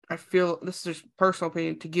 I feel, this is just personal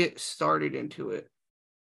opinion, to get started into it.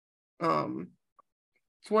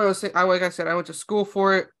 It's one of those things, like I said, I went to school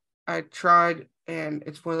for it. I tried, and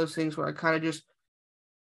it's one of those things where I kind of just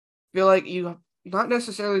feel like you not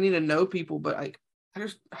necessarily need to know people, but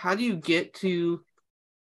how do you get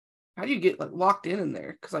like locked in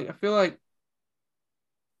there? Because like I feel like,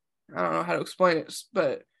 I don't know how to explain it,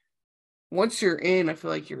 but once you're in, I feel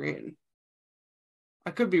like you're in.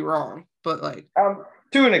 I could be wrong, but like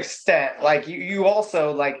to an extent, like you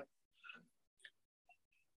also like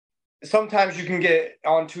sometimes you can get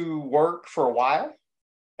onto work for a while,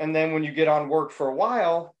 and then when you get on work for a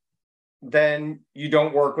while, then you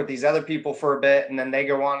don't work with these other people for a bit, and then they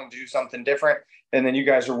go on and do something different, and then you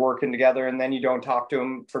guys are working together, and then you don't talk to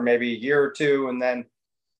them for maybe a year or two, and then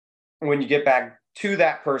when you get back to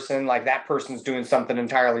that person, like that person's doing something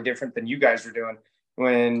entirely different than you guys were doing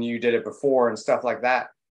when you did it before and stuff like that.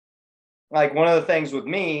 Like one of the things with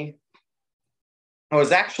me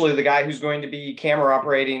was actually the guy who's going to be camera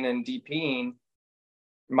operating and DPing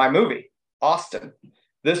my movie, Austin.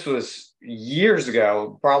 This was years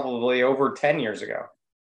ago, probably over 10 years ago.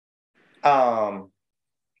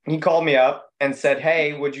 he called me up and said,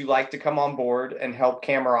 "Hey, would you like to come on board and help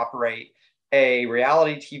camera operate a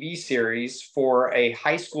reality TV series for a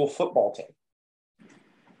high school football team?"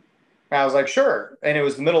 And I was like, "Sure." And it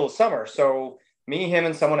was the middle of summer. So me, him,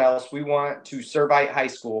 and someone else, we went to Servite High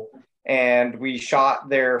School and we shot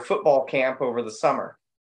their football camp over the summer.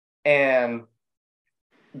 And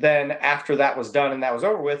then after that was done and that was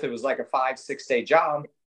over with, it was like a 5-6 day job.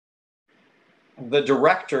 The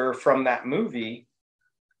director from that movie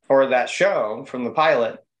or that show from the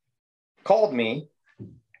pilot called me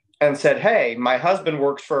and said, "Hey, my husband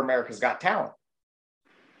works for America's Got Talent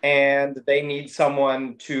and they need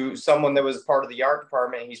someone that was part of the art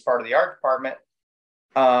department. He's part of the art department.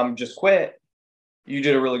 Just quit. You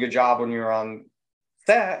did a really good job when you were on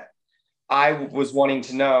set. I was wanting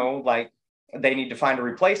to know, like, they need to find a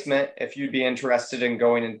replacement if you'd be interested in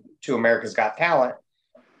going into America's Got Talent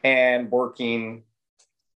and working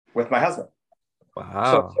with my husband."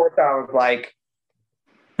 Wow. So of course I was like,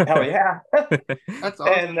 hell yeah. That's awesome.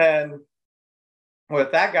 And then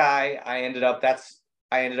with that guy, I ended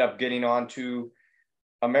up getting on to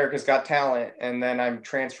America's Got Talent, and then I'm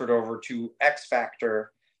transferred over to X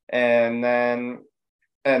Factor. And then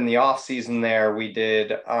in the off season there, we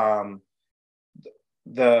did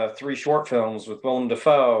the 3 short films with Willem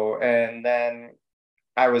Dafoe. And then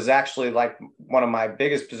I was actually, like, one of my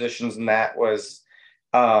biggest positions in that was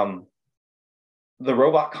the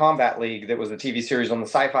Robot Combat League. That was a TV series on the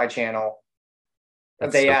Sci-Fi Channel.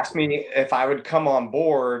 They asked me if I would come on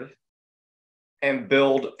board and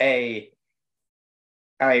build a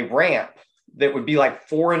ramp that would be like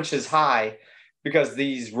 4 inches high, because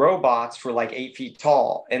these robots were like 8 feet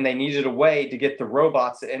tall and they needed a way to get the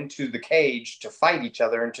robots into the cage to fight each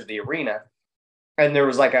other into the arena. And there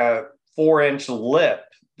was like a 4-inch lip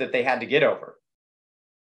that they had to get over.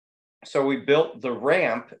 So we built the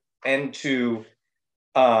ramp into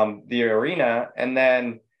the arena. And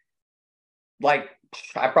then, like,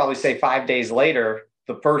 I probably say 5 days later,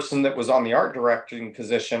 the person that was on the art directing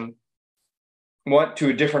position went to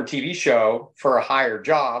a different TV show for a higher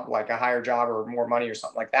job, like a higher job or more money or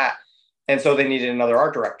something like that. And so they needed another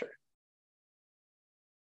art director.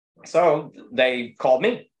 So they called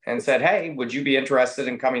me and said, "Hey, would you be interested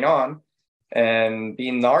in coming on and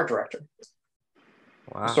being the art director?"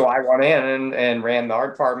 Wow. So I went in and ran the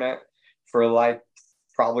art department for, like,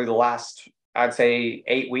 probably the last, I'd say,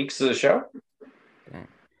 8 weeks of the show. Dang.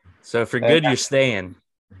 So if you're good, you're staying.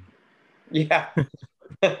 Yeah.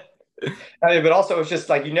 I mean, but also it's just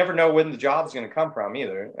like, you never know when the job's going to come from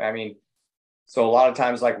either. I mean, so a lot of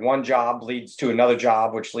times, like, one job leads to another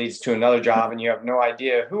job, which leads to another job, and you have no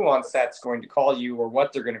idea who on set's going to call you or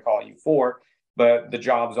what they're going to call you for. But the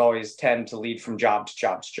jobs always tend to lead from job to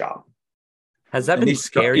job to job. Has that been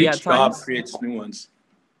scary at times? Each job creates new ones.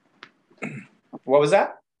 What was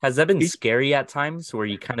that? Has that been scary at times where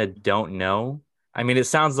you kind of don't know? I mean, it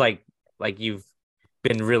sounds like you've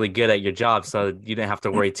been really good at your job, so you didn't have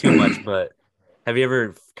to worry too much. But have you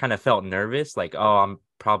ever kind of felt nervous? Like, oh, I'm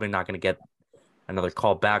probably not going to get another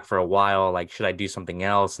call back for a while. Like, should I do something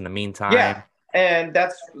else in the meantime? Yeah. And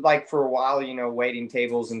that's, like, for a while, waiting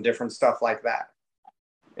tables and different stuff like that,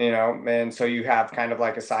 and so you have kind of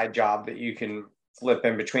like a side job that you can flip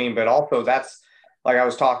in between. But also, that's, like, I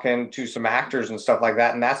was talking to some actors and stuff like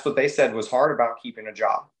that, and that's what they said was hard about keeping a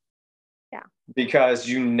job. Yeah. Because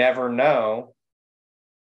you never know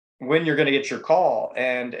when you're going to get your call.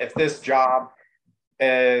 And if this job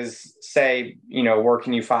is, say,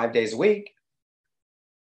 working you 5 days a week,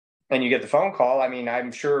 and you get the phone call, I mean,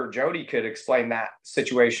 I'm sure Jody could explain that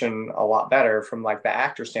situation a lot better from, like, the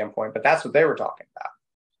actor standpoint, but that's what they were talking about.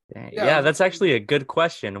 Yeah, that's actually a good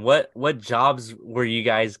question. What jobs were you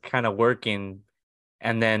guys kind of working,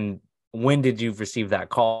 and then when did you receive that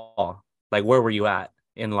call? Like, where were you at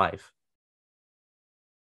in life?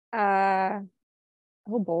 Oh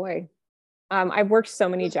boy. I've worked so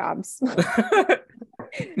many jobs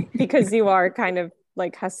because you are kind of,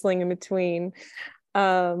 like, hustling in between.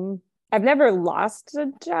 I've never lost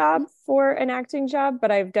a job for an acting job,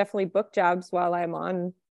 but I've definitely booked jobs while I'm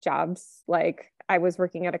on jobs. Like, I was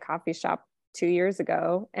working at a coffee shop 2 years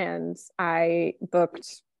ago, and I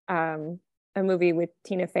booked a movie with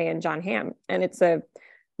Tina Fey and John Hamm, and it's a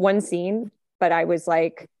one scene, but I was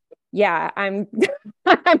like, yeah, I'm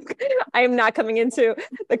not coming into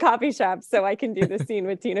the coffee shop so I can do the scene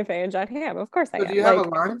with Tina Fey and John Hamm. Of course I am. Do you have a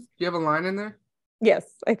line? Do you have a line in there? Yes,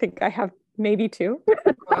 I think I have maybe 2.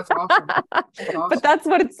 Oh, that's awesome. But that's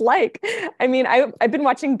what it's like. I mean, I've been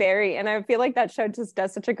watching Barry, and I feel like that show just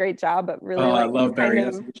does such a great job of really I like love Barry.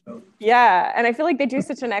 kind of, yeah, and I feel like they do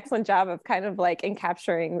such an excellent job of kind of like in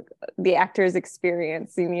capturing the actor's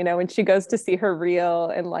experience. And you know, when she goes to see her reel,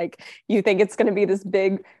 and like you think it's going to be this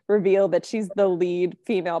big reveal that she's the lead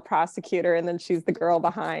female prosecutor, and then she's the girl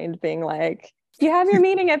behind being like, you have your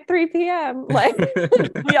meeting at 3 p.m. Like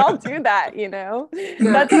we all do that, you know.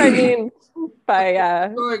 That's what I mean by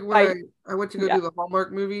like when I went to go do the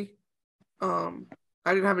Hallmark movie, I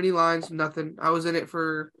didn't have any lines, nothing. I was in it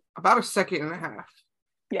for about a second and a half.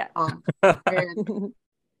 Yeah.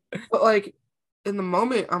 But like in the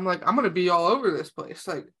moment, I'm like, I'm gonna be all over this place,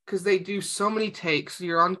 like, because they do so many takes.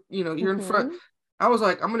 You're on, you know, you're in front. I was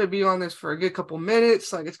like, I'm gonna be on this for a good couple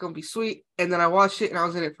minutes, like it's gonna be sweet. And then I watched it, and I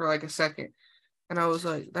was in it for like a second. And I was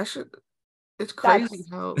like, it's crazy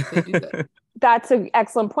how they do that. That's an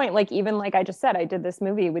excellent point. Like, even like I just said, I did this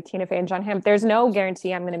movie with Tina Fey and John Hamm. There's no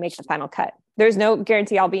guarantee I'm going to make the final cut. There's no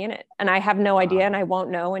guarantee I'll be in it. And I have no idea, and I won't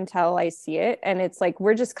know until I see it. And it's like,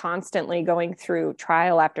 we're just constantly going through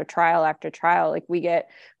trial after trial after trial. Like we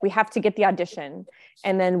have to get the audition,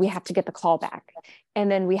 and then we have to get the call back.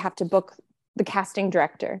 And then we have to book the casting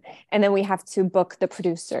director, and then we have to book the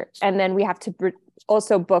producer, and then we have to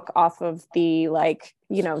also book off of the, like,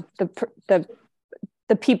 you know,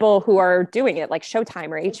 the people who are doing it, like Showtime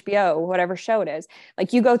or HBO, whatever show it is.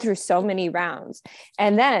 Like you go through so many rounds,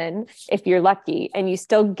 and then if you're lucky and you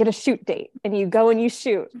still get a shoot date, and you go and you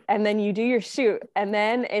shoot, and then you do your shoot, and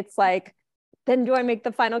then it's like, then do I make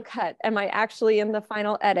the final cut? Am I actually in the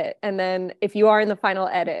final edit? And then if you are in the final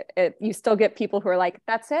edit, you still get people who are like,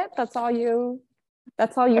 that's it? That's all you did?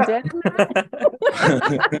 And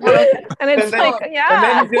it's like,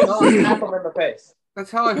 yeah. And then you just slap them in the face.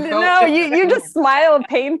 That's how I felt. No, you just smile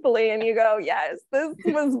painfully and you go, yes, this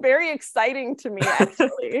was very exciting to me,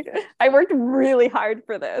 actually. I worked really hard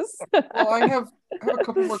for this. Well, I have a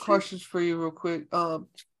couple more questions for you real quick.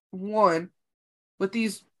 One, with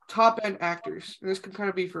these top end actors, and this can kind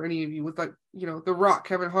of be for any of you, with like, you know, The Rock,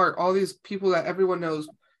 Kevin Hart, all these people that everyone knows,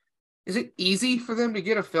 is it easy for them to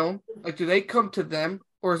get a film? Like, do they come to them,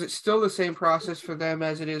 or is it still the same process for them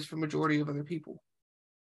as it is for majority of other people?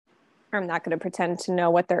 I'm not going to pretend to know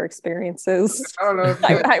what their experience is. I don't know.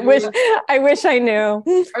 I wish I knew.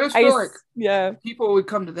 I just feel like people would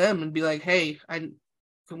come to them and be like, hey, can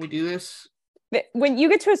we do this? When you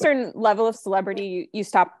get to a certain level of celebrity, you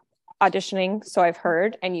stop auditioning, so I've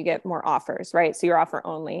heard, and you get more offers, right? So you're offer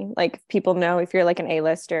only. Like, people know if you're like an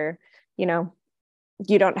A-lister, you know,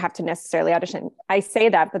 you don't have to necessarily audition. I say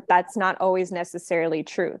that, but that's not always necessarily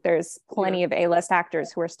true. There's plenty of A-list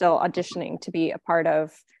actors who are still auditioning to be a part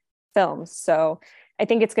of films. So I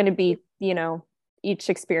think it's going to be, you know, each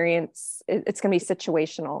experience, it's going to be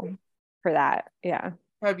situational for that. Yeah.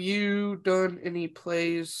 Have you done any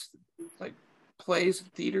plays in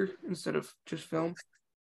theater instead of just film?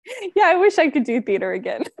 Yeah, I wish I could do theater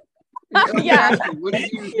again. Yeah.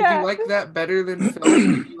 Did you like that better than film?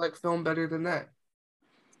 Did you like film better than that?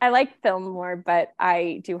 I like film more, but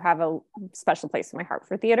I do have a special place in my heart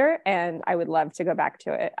for theater, and I would love to go back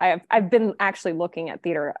to it. I've been actually looking at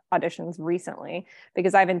theater auditions recently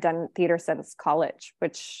because I haven't done theater since college,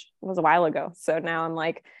 which was a while ago. So now I'm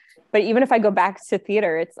like, but even if I go back to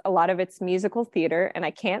theater, a lot of it's musical theater, and I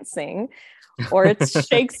can't sing, or it's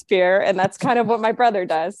Shakespeare, and that's kind of what my brother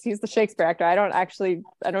does. He's the Shakespeare actor. I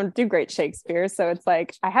don't do great Shakespeare, so it's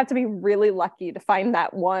like I have to be really lucky to find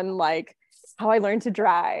that one, like How I Learned to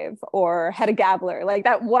Drive or Hedda Gabler, like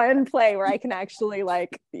that one play where I can actually,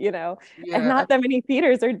 like, you know, and not that many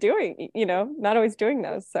theaters are doing, you know, not always doing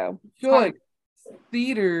those. So I feel like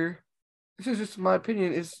theater, this is just my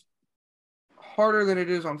opinion, is harder than it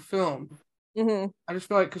is on film. Mm-hmm. I just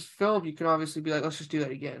feel like, because film, you can obviously be like, let's just do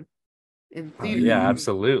that again. In theater, yeah,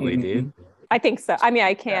 absolutely, dude. I think so. I mean,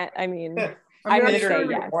 I can't. I mean, I'm gonna say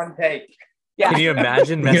yes. One take. Yeah. Can you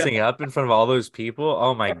imagine messing up in front of all those people?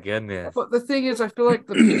 Oh my goodness. But the thing is, I feel like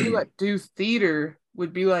the people that do theater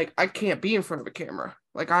would be like, I can't be in front of a camera.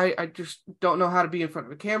 Like, I just don't know how to be in front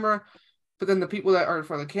of a camera. But then the people that are in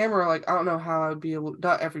front of the camera are like, I don't know how I'd be able,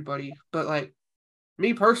 not everybody, but like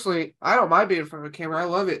me personally, I don't mind being in front of a camera. I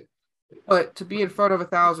love it. But to be in front of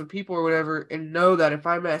 1,000 people or whatever and know that if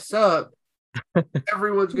I mess up,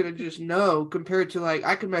 everyone's going to just know, compared to like,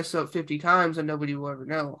 I could mess up 50 times and nobody will ever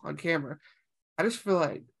know on camera. I just feel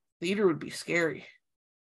like theater would be scary.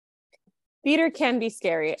 Theater can be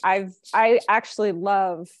scary. I actually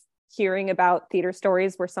love hearing about theater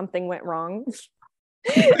stories where something went wrong.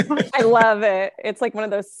 I love it. It's like one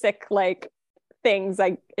of those sick, like, things,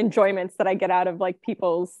 like enjoyments that I get out of like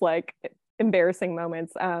people's like embarrassing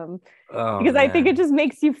moments. Oh, Because I think man. it just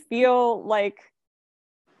makes you feel like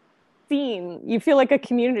seen. You feel like a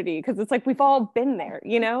community because it's like we've all been there,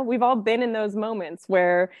 you know? We've all been in those moments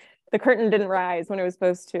where the curtain didn't rise when it was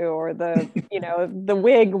supposed to, or the, you know, the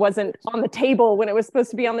wig wasn't on the table when it was supposed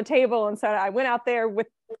to be on the table. And so I went out there with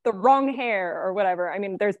the wrong hair or whatever. I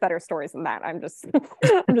mean, there's better stories than that. I'm just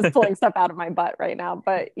I'm just pulling stuff out of my butt right now.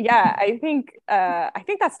 But yeah, I think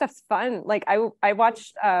that stuff's fun. Like I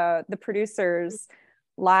watched the producers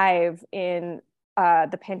live in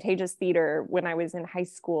the Pantages Theater when I was in high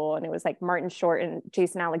school, and it was like Martin Short and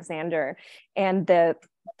Jason Alexander, and the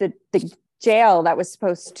jail that was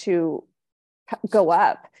supposed to go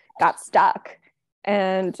up got stuck,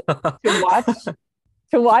 and to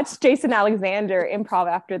watch Jason Alexander improv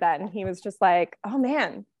after that, and he was just like, oh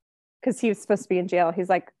man, because he was supposed to be in jail, he's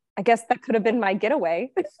like, I guess that could have been my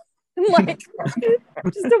getaway. Like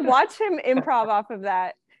just to watch him improv off of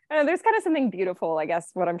that, I don't know, there's kind of something beautiful, I guess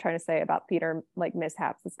what I'm trying to say about theater like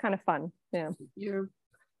mishaps. It's kind of fun. Yeah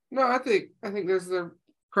No, I think there's the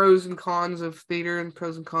pros and cons of theater and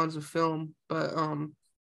pros and cons of film, but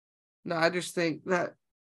no, I just think that,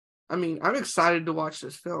 I mean, I'm excited to watch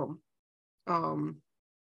this film.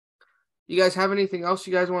 You guys have anything else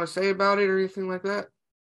you guys want to say about it or anything like that?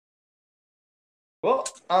 Well,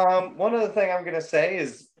 one other thing I'm going to say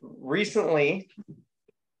is recently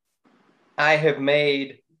I have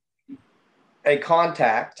made a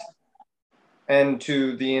contact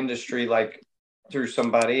into the industry, like through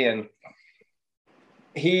somebody, and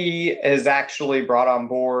he is actually brought on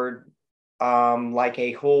board like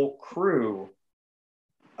a whole crew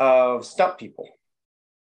of stunt people.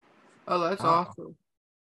 Oh, that's awesome.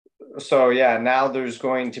 So yeah, now there's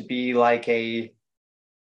going to be like a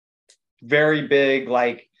very big,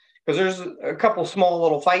 like, because there's a couple small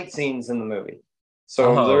little fight scenes in the movie.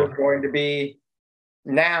 So there's going to be,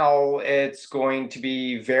 now it's going to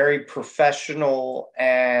be very professional,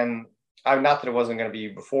 and not that it wasn't going to be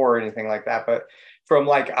before or anything like that, but from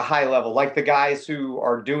like a high level, like the guys who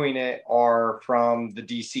are doing it are from the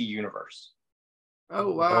DC universe.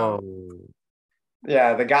 Oh, wow.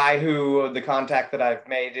 Yeah, the contact that I've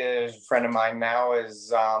made is a friend of mine now,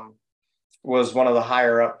 is was one of the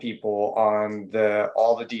higher up people on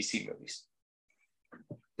all the DC movies.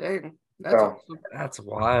 Dang, that's awesome. That's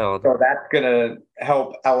wild. So that's gonna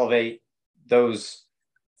help elevate those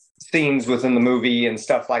scenes within the movie and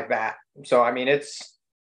stuff like that. So I mean, it's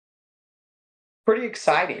pretty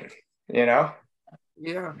exciting, you know?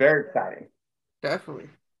 Yeah, very exciting. Definitely.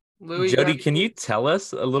 Louis, Jody, can you tell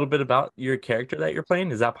us a little bit about your character that you're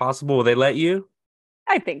playing? Is that possible? Will they let you?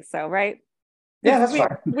 I think so, right? Yeah, that's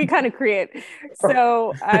fine. We kind of create.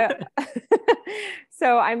 So,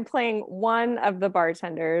 so I'm playing one of the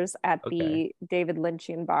bartenders at the David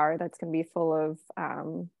Lynchian bar that's going to be full of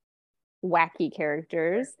wacky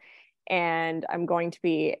characters. And I'm going to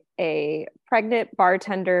be a pregnant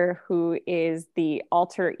bartender who is the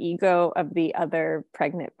alter ego of the other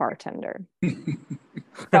pregnant bartender.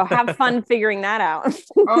 So have fun figuring that out.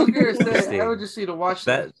 I was gonna say, I would just need to watch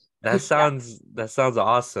that. That sounds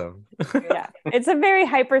awesome. Yeah, it's a very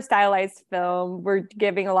hyper stylized film. We're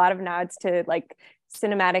giving a lot of nods to like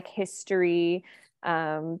cinematic history.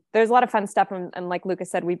 There's a lot of fun stuff, and like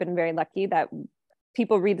Lucas said, we've been very lucky that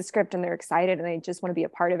people read the script and they're excited and they just want to be a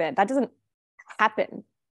part of it. That doesn't happen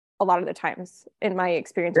a lot of the times in my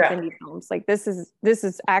experience with indie films. Like this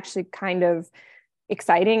is actually kind of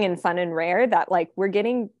exciting and fun and rare that like we're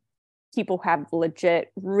getting people who have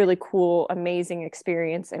legit, really cool, amazing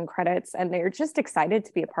experience and credits, and they're just excited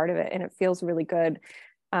to be a part of it. And it feels really good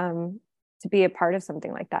to be a part of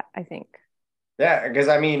something like that, I think. Yeah, because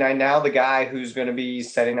I mean, I know the guy who's going to be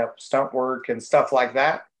setting up stunt work and stuff like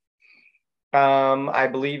that. I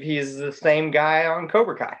believe he's the same guy on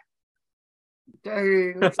Cobra Kai.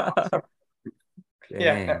 Dang, that's awesome.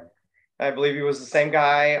 Yeah, I believe he was the same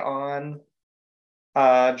guy on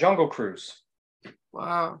Jungle Cruise.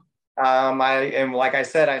 Wow. And like I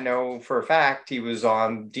said, I know for a fact he was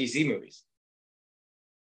on DC movies.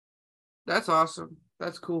 That's awesome.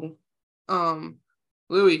 That's cool.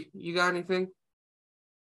 Louis, you got anything?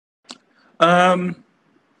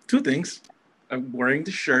 Two things. I'm wearing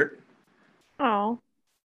the shirt. Oh.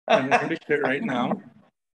 I'm wearing the shirt right now.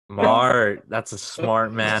 Smart. That's a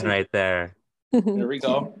smart man right there. There we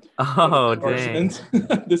go. Oh, dang.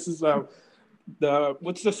 This is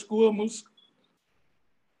what's the school?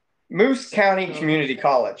 Moose County Community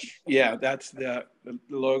College. Yeah, that's the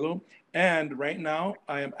logo. And right now,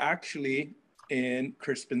 I am actually in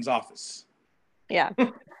Crispin's office. Yeah.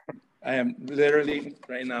 I am literally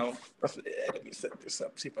right now. Let me set this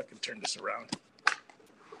up. See if I can turn this around.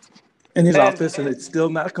 in his And- office, and it's still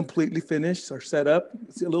not completely finished or set up.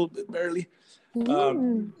 It's a little bit barely. We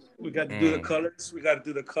got to do the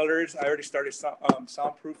Dang. colors. I already started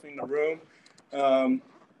soundproofing the room.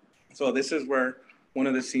 So this is where one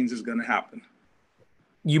of the scenes is going to happen.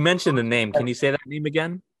 You mentioned the name. Can you say that name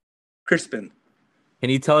again? Crispin. Can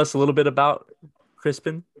you tell us a little bit about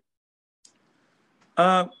Crispin?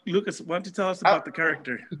 Lucas, why don't you tell us about the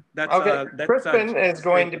character? Crispin is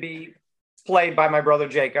going to be played by my brother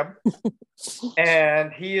Jacob,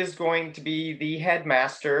 and he is going to be the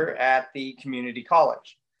headmaster at the community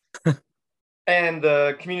college. And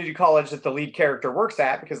the community college that the lead character works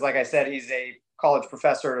at, because like I said, he's a college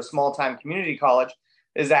professor at a small-time community college,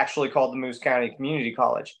 is actually called the Moose County Community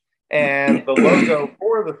College. And the logo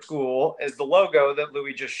for the school is the logo that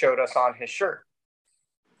Louis just showed us on his shirt.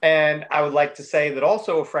 And I would like to say that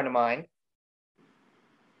also a friend of mine,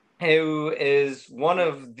 who is one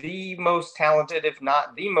of the most talented, if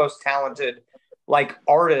not the most talented, like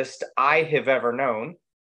artist I have ever known.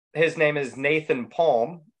 His name is Nathan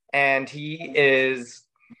Palm, and he is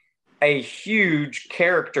a huge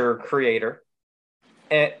character creator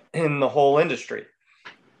in the whole industry.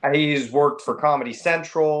 He's worked for Comedy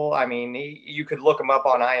Central. I mean, you could look him up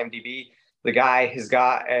on IMDb. The guy has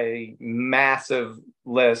got a massive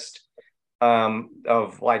list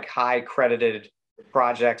of like high credited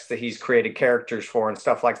projects that he's created characters for and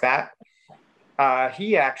stuff like that.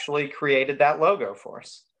 He actually created that logo for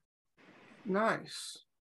us. Nice.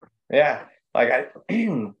 Yeah, like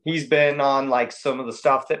he's been on like some of the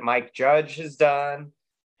stuff that Mike Judge has done.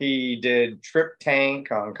 He did Trip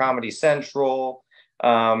Tank on Comedy Central.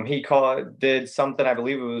 He did something, I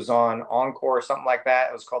believe it was on Encore or something like that.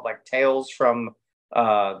 It was called like Tales from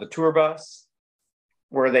the Tour Bus,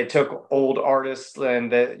 where they took old artists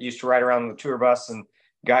and that used to ride around the tour bus and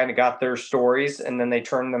kind of got their stories, and then they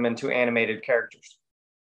turned them into animated characters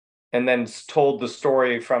and then told the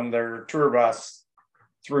story from their tour bus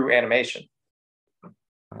through animation.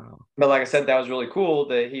 Wow. But like I said, that was really cool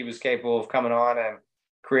that he was capable of coming on and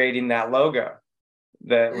creating that logo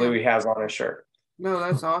that Louis has on his shirt. No,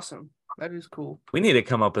 that's awesome. That is cool. We need to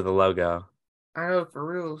come up with a logo. I know, for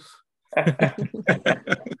reals. But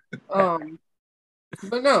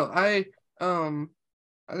no, I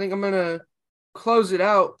think I'm gonna close it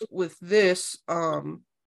out with this.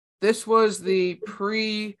 This was the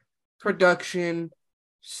pre-production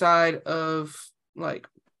side of like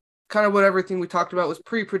kind of what everything we talked about was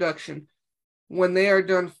pre-production. When they are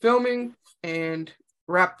done filming and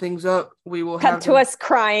wrap things up, we will Cut have to us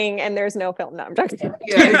crying and there's no film. No, I'm joking.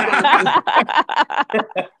 Yeah,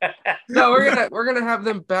 exactly. No, we're gonna have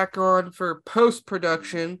them back on for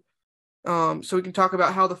post-production. So we can talk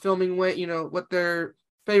about how the filming went, you know, what their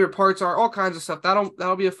favorite parts are, all kinds of stuff.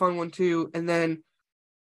 That'll be a fun one too. And then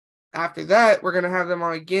after that, we're gonna have them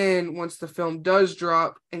on again once the film does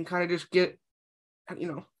drop and kind of just get, you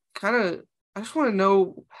know, I just want to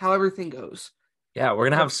know how everything goes. Yeah, we're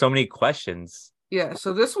gonna have so many questions. Yeah,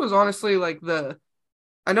 so this was honestly like I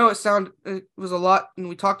know it was a lot and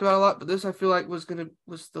we talked about a lot, but this I feel like was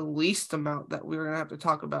the least amount that we were gonna have to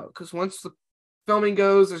talk about, because once the filming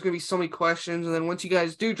goes, there's gonna be so many questions, and then once you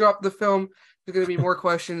guys do drop the film, there's gonna be more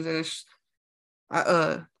questions, and it's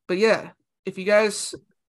but yeah, if you guys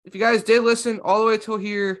did listen all the way till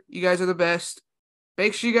here, you guys are the best.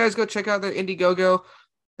 Make sure you guys go check out their Indiegogo.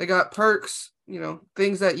 They got perks, you know,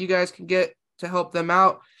 things that you guys can get to help them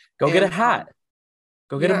out. Go get a hat.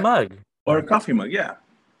 Go get a mug. Or a coffee mug, yeah.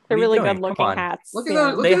 They're What are you really doing? good looking Come on. hats. Look at yeah.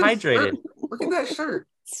 that. Look Stay at that hydrated. shirt. Look at that shirt.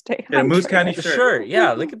 Stay Yeah, Moose hydrated. County The shirt. shirt.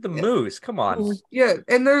 Yeah, look at the moose. Come on. Yeah,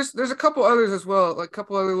 and there's a couple others as well, like a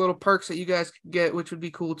couple other little perks that you guys can get, which would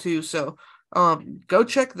be cool too. So, go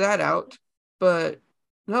check that out. But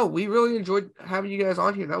no, we really enjoyed having you guys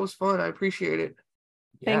on here. That was fun. I appreciate it.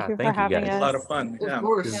 Thank you for having A us. lot of fun. Of Yeah.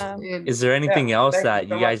 course. Yeah. And Is there anything else thank you that so you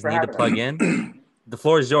much guys for need to having plug us. in? The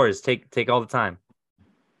floor is yours. Take all the time.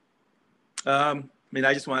 I mean,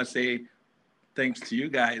 I just want to say thanks to you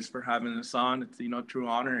guys for having us on. It's, you know, true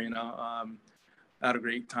honor, you know. I had a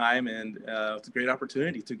great time, and it's a great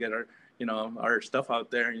opportunity to get our stuff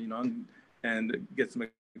out there, you know, and get some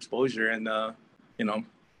exposure, and you know,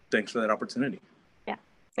 thanks for that opportunity. Yeah.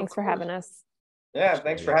 Thanks for having us. Yeah,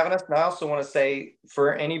 thanks for having us. And I also want to say,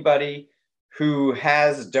 for anybody who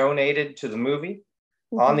has donated to the movie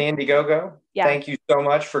on the Indiegogo, Yeah. thank you so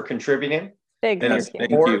much for contributing. Big Yes,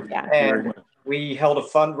 thank you. thank you. Yeah. And we held a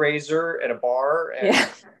fundraiser at a bar in Yeah.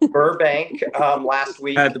 Burbank last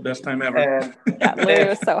week. I had the best time ever. And Yeah, Louis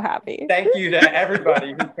was so happy. thank you to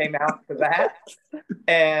everybody who came out for that.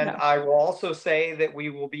 And Yeah. I will also say that we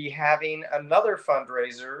will be having another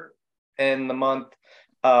fundraiser in the month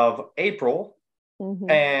of April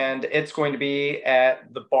And it's going to be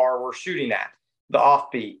at the bar we're shooting at, the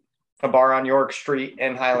Offbeat, a bar on York Street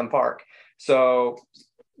in Highland Park. So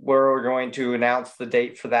we're going to announce the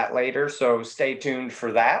date for that later. So stay tuned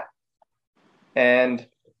for that. And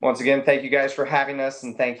once again, thank you guys for having us,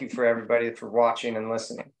 and thank you for everybody for watching and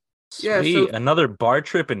listening. Sweet. Yeah, another bar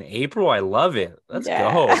trip in April. I love it. Let's go.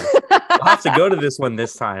 I'll have to go to this one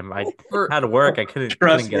this time. I had to work. I couldn't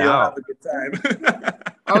get out. Have a good time.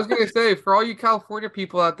 I was gonna say, for all you California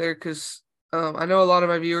people out there, because I know a lot of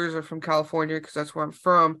my viewers are from California, because that's where I'm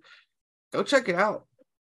from. Go check it out.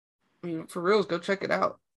 I mean, for reals, go check it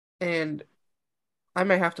out. And I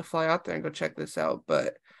may have to fly out there and go check this out.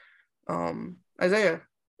 But Isaiah,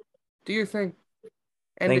 do your thing.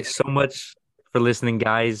 Thanks so much for listening,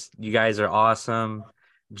 guys. You guys are awesome.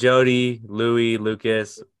 Jody, Louie,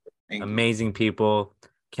 Lucas, amazing people.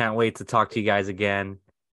 Can't wait to talk to you guys again.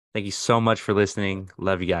 Thank you so much for listening.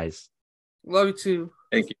 Love you guys. Love you too.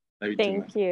 Thank you. Love you too, man. Thank you.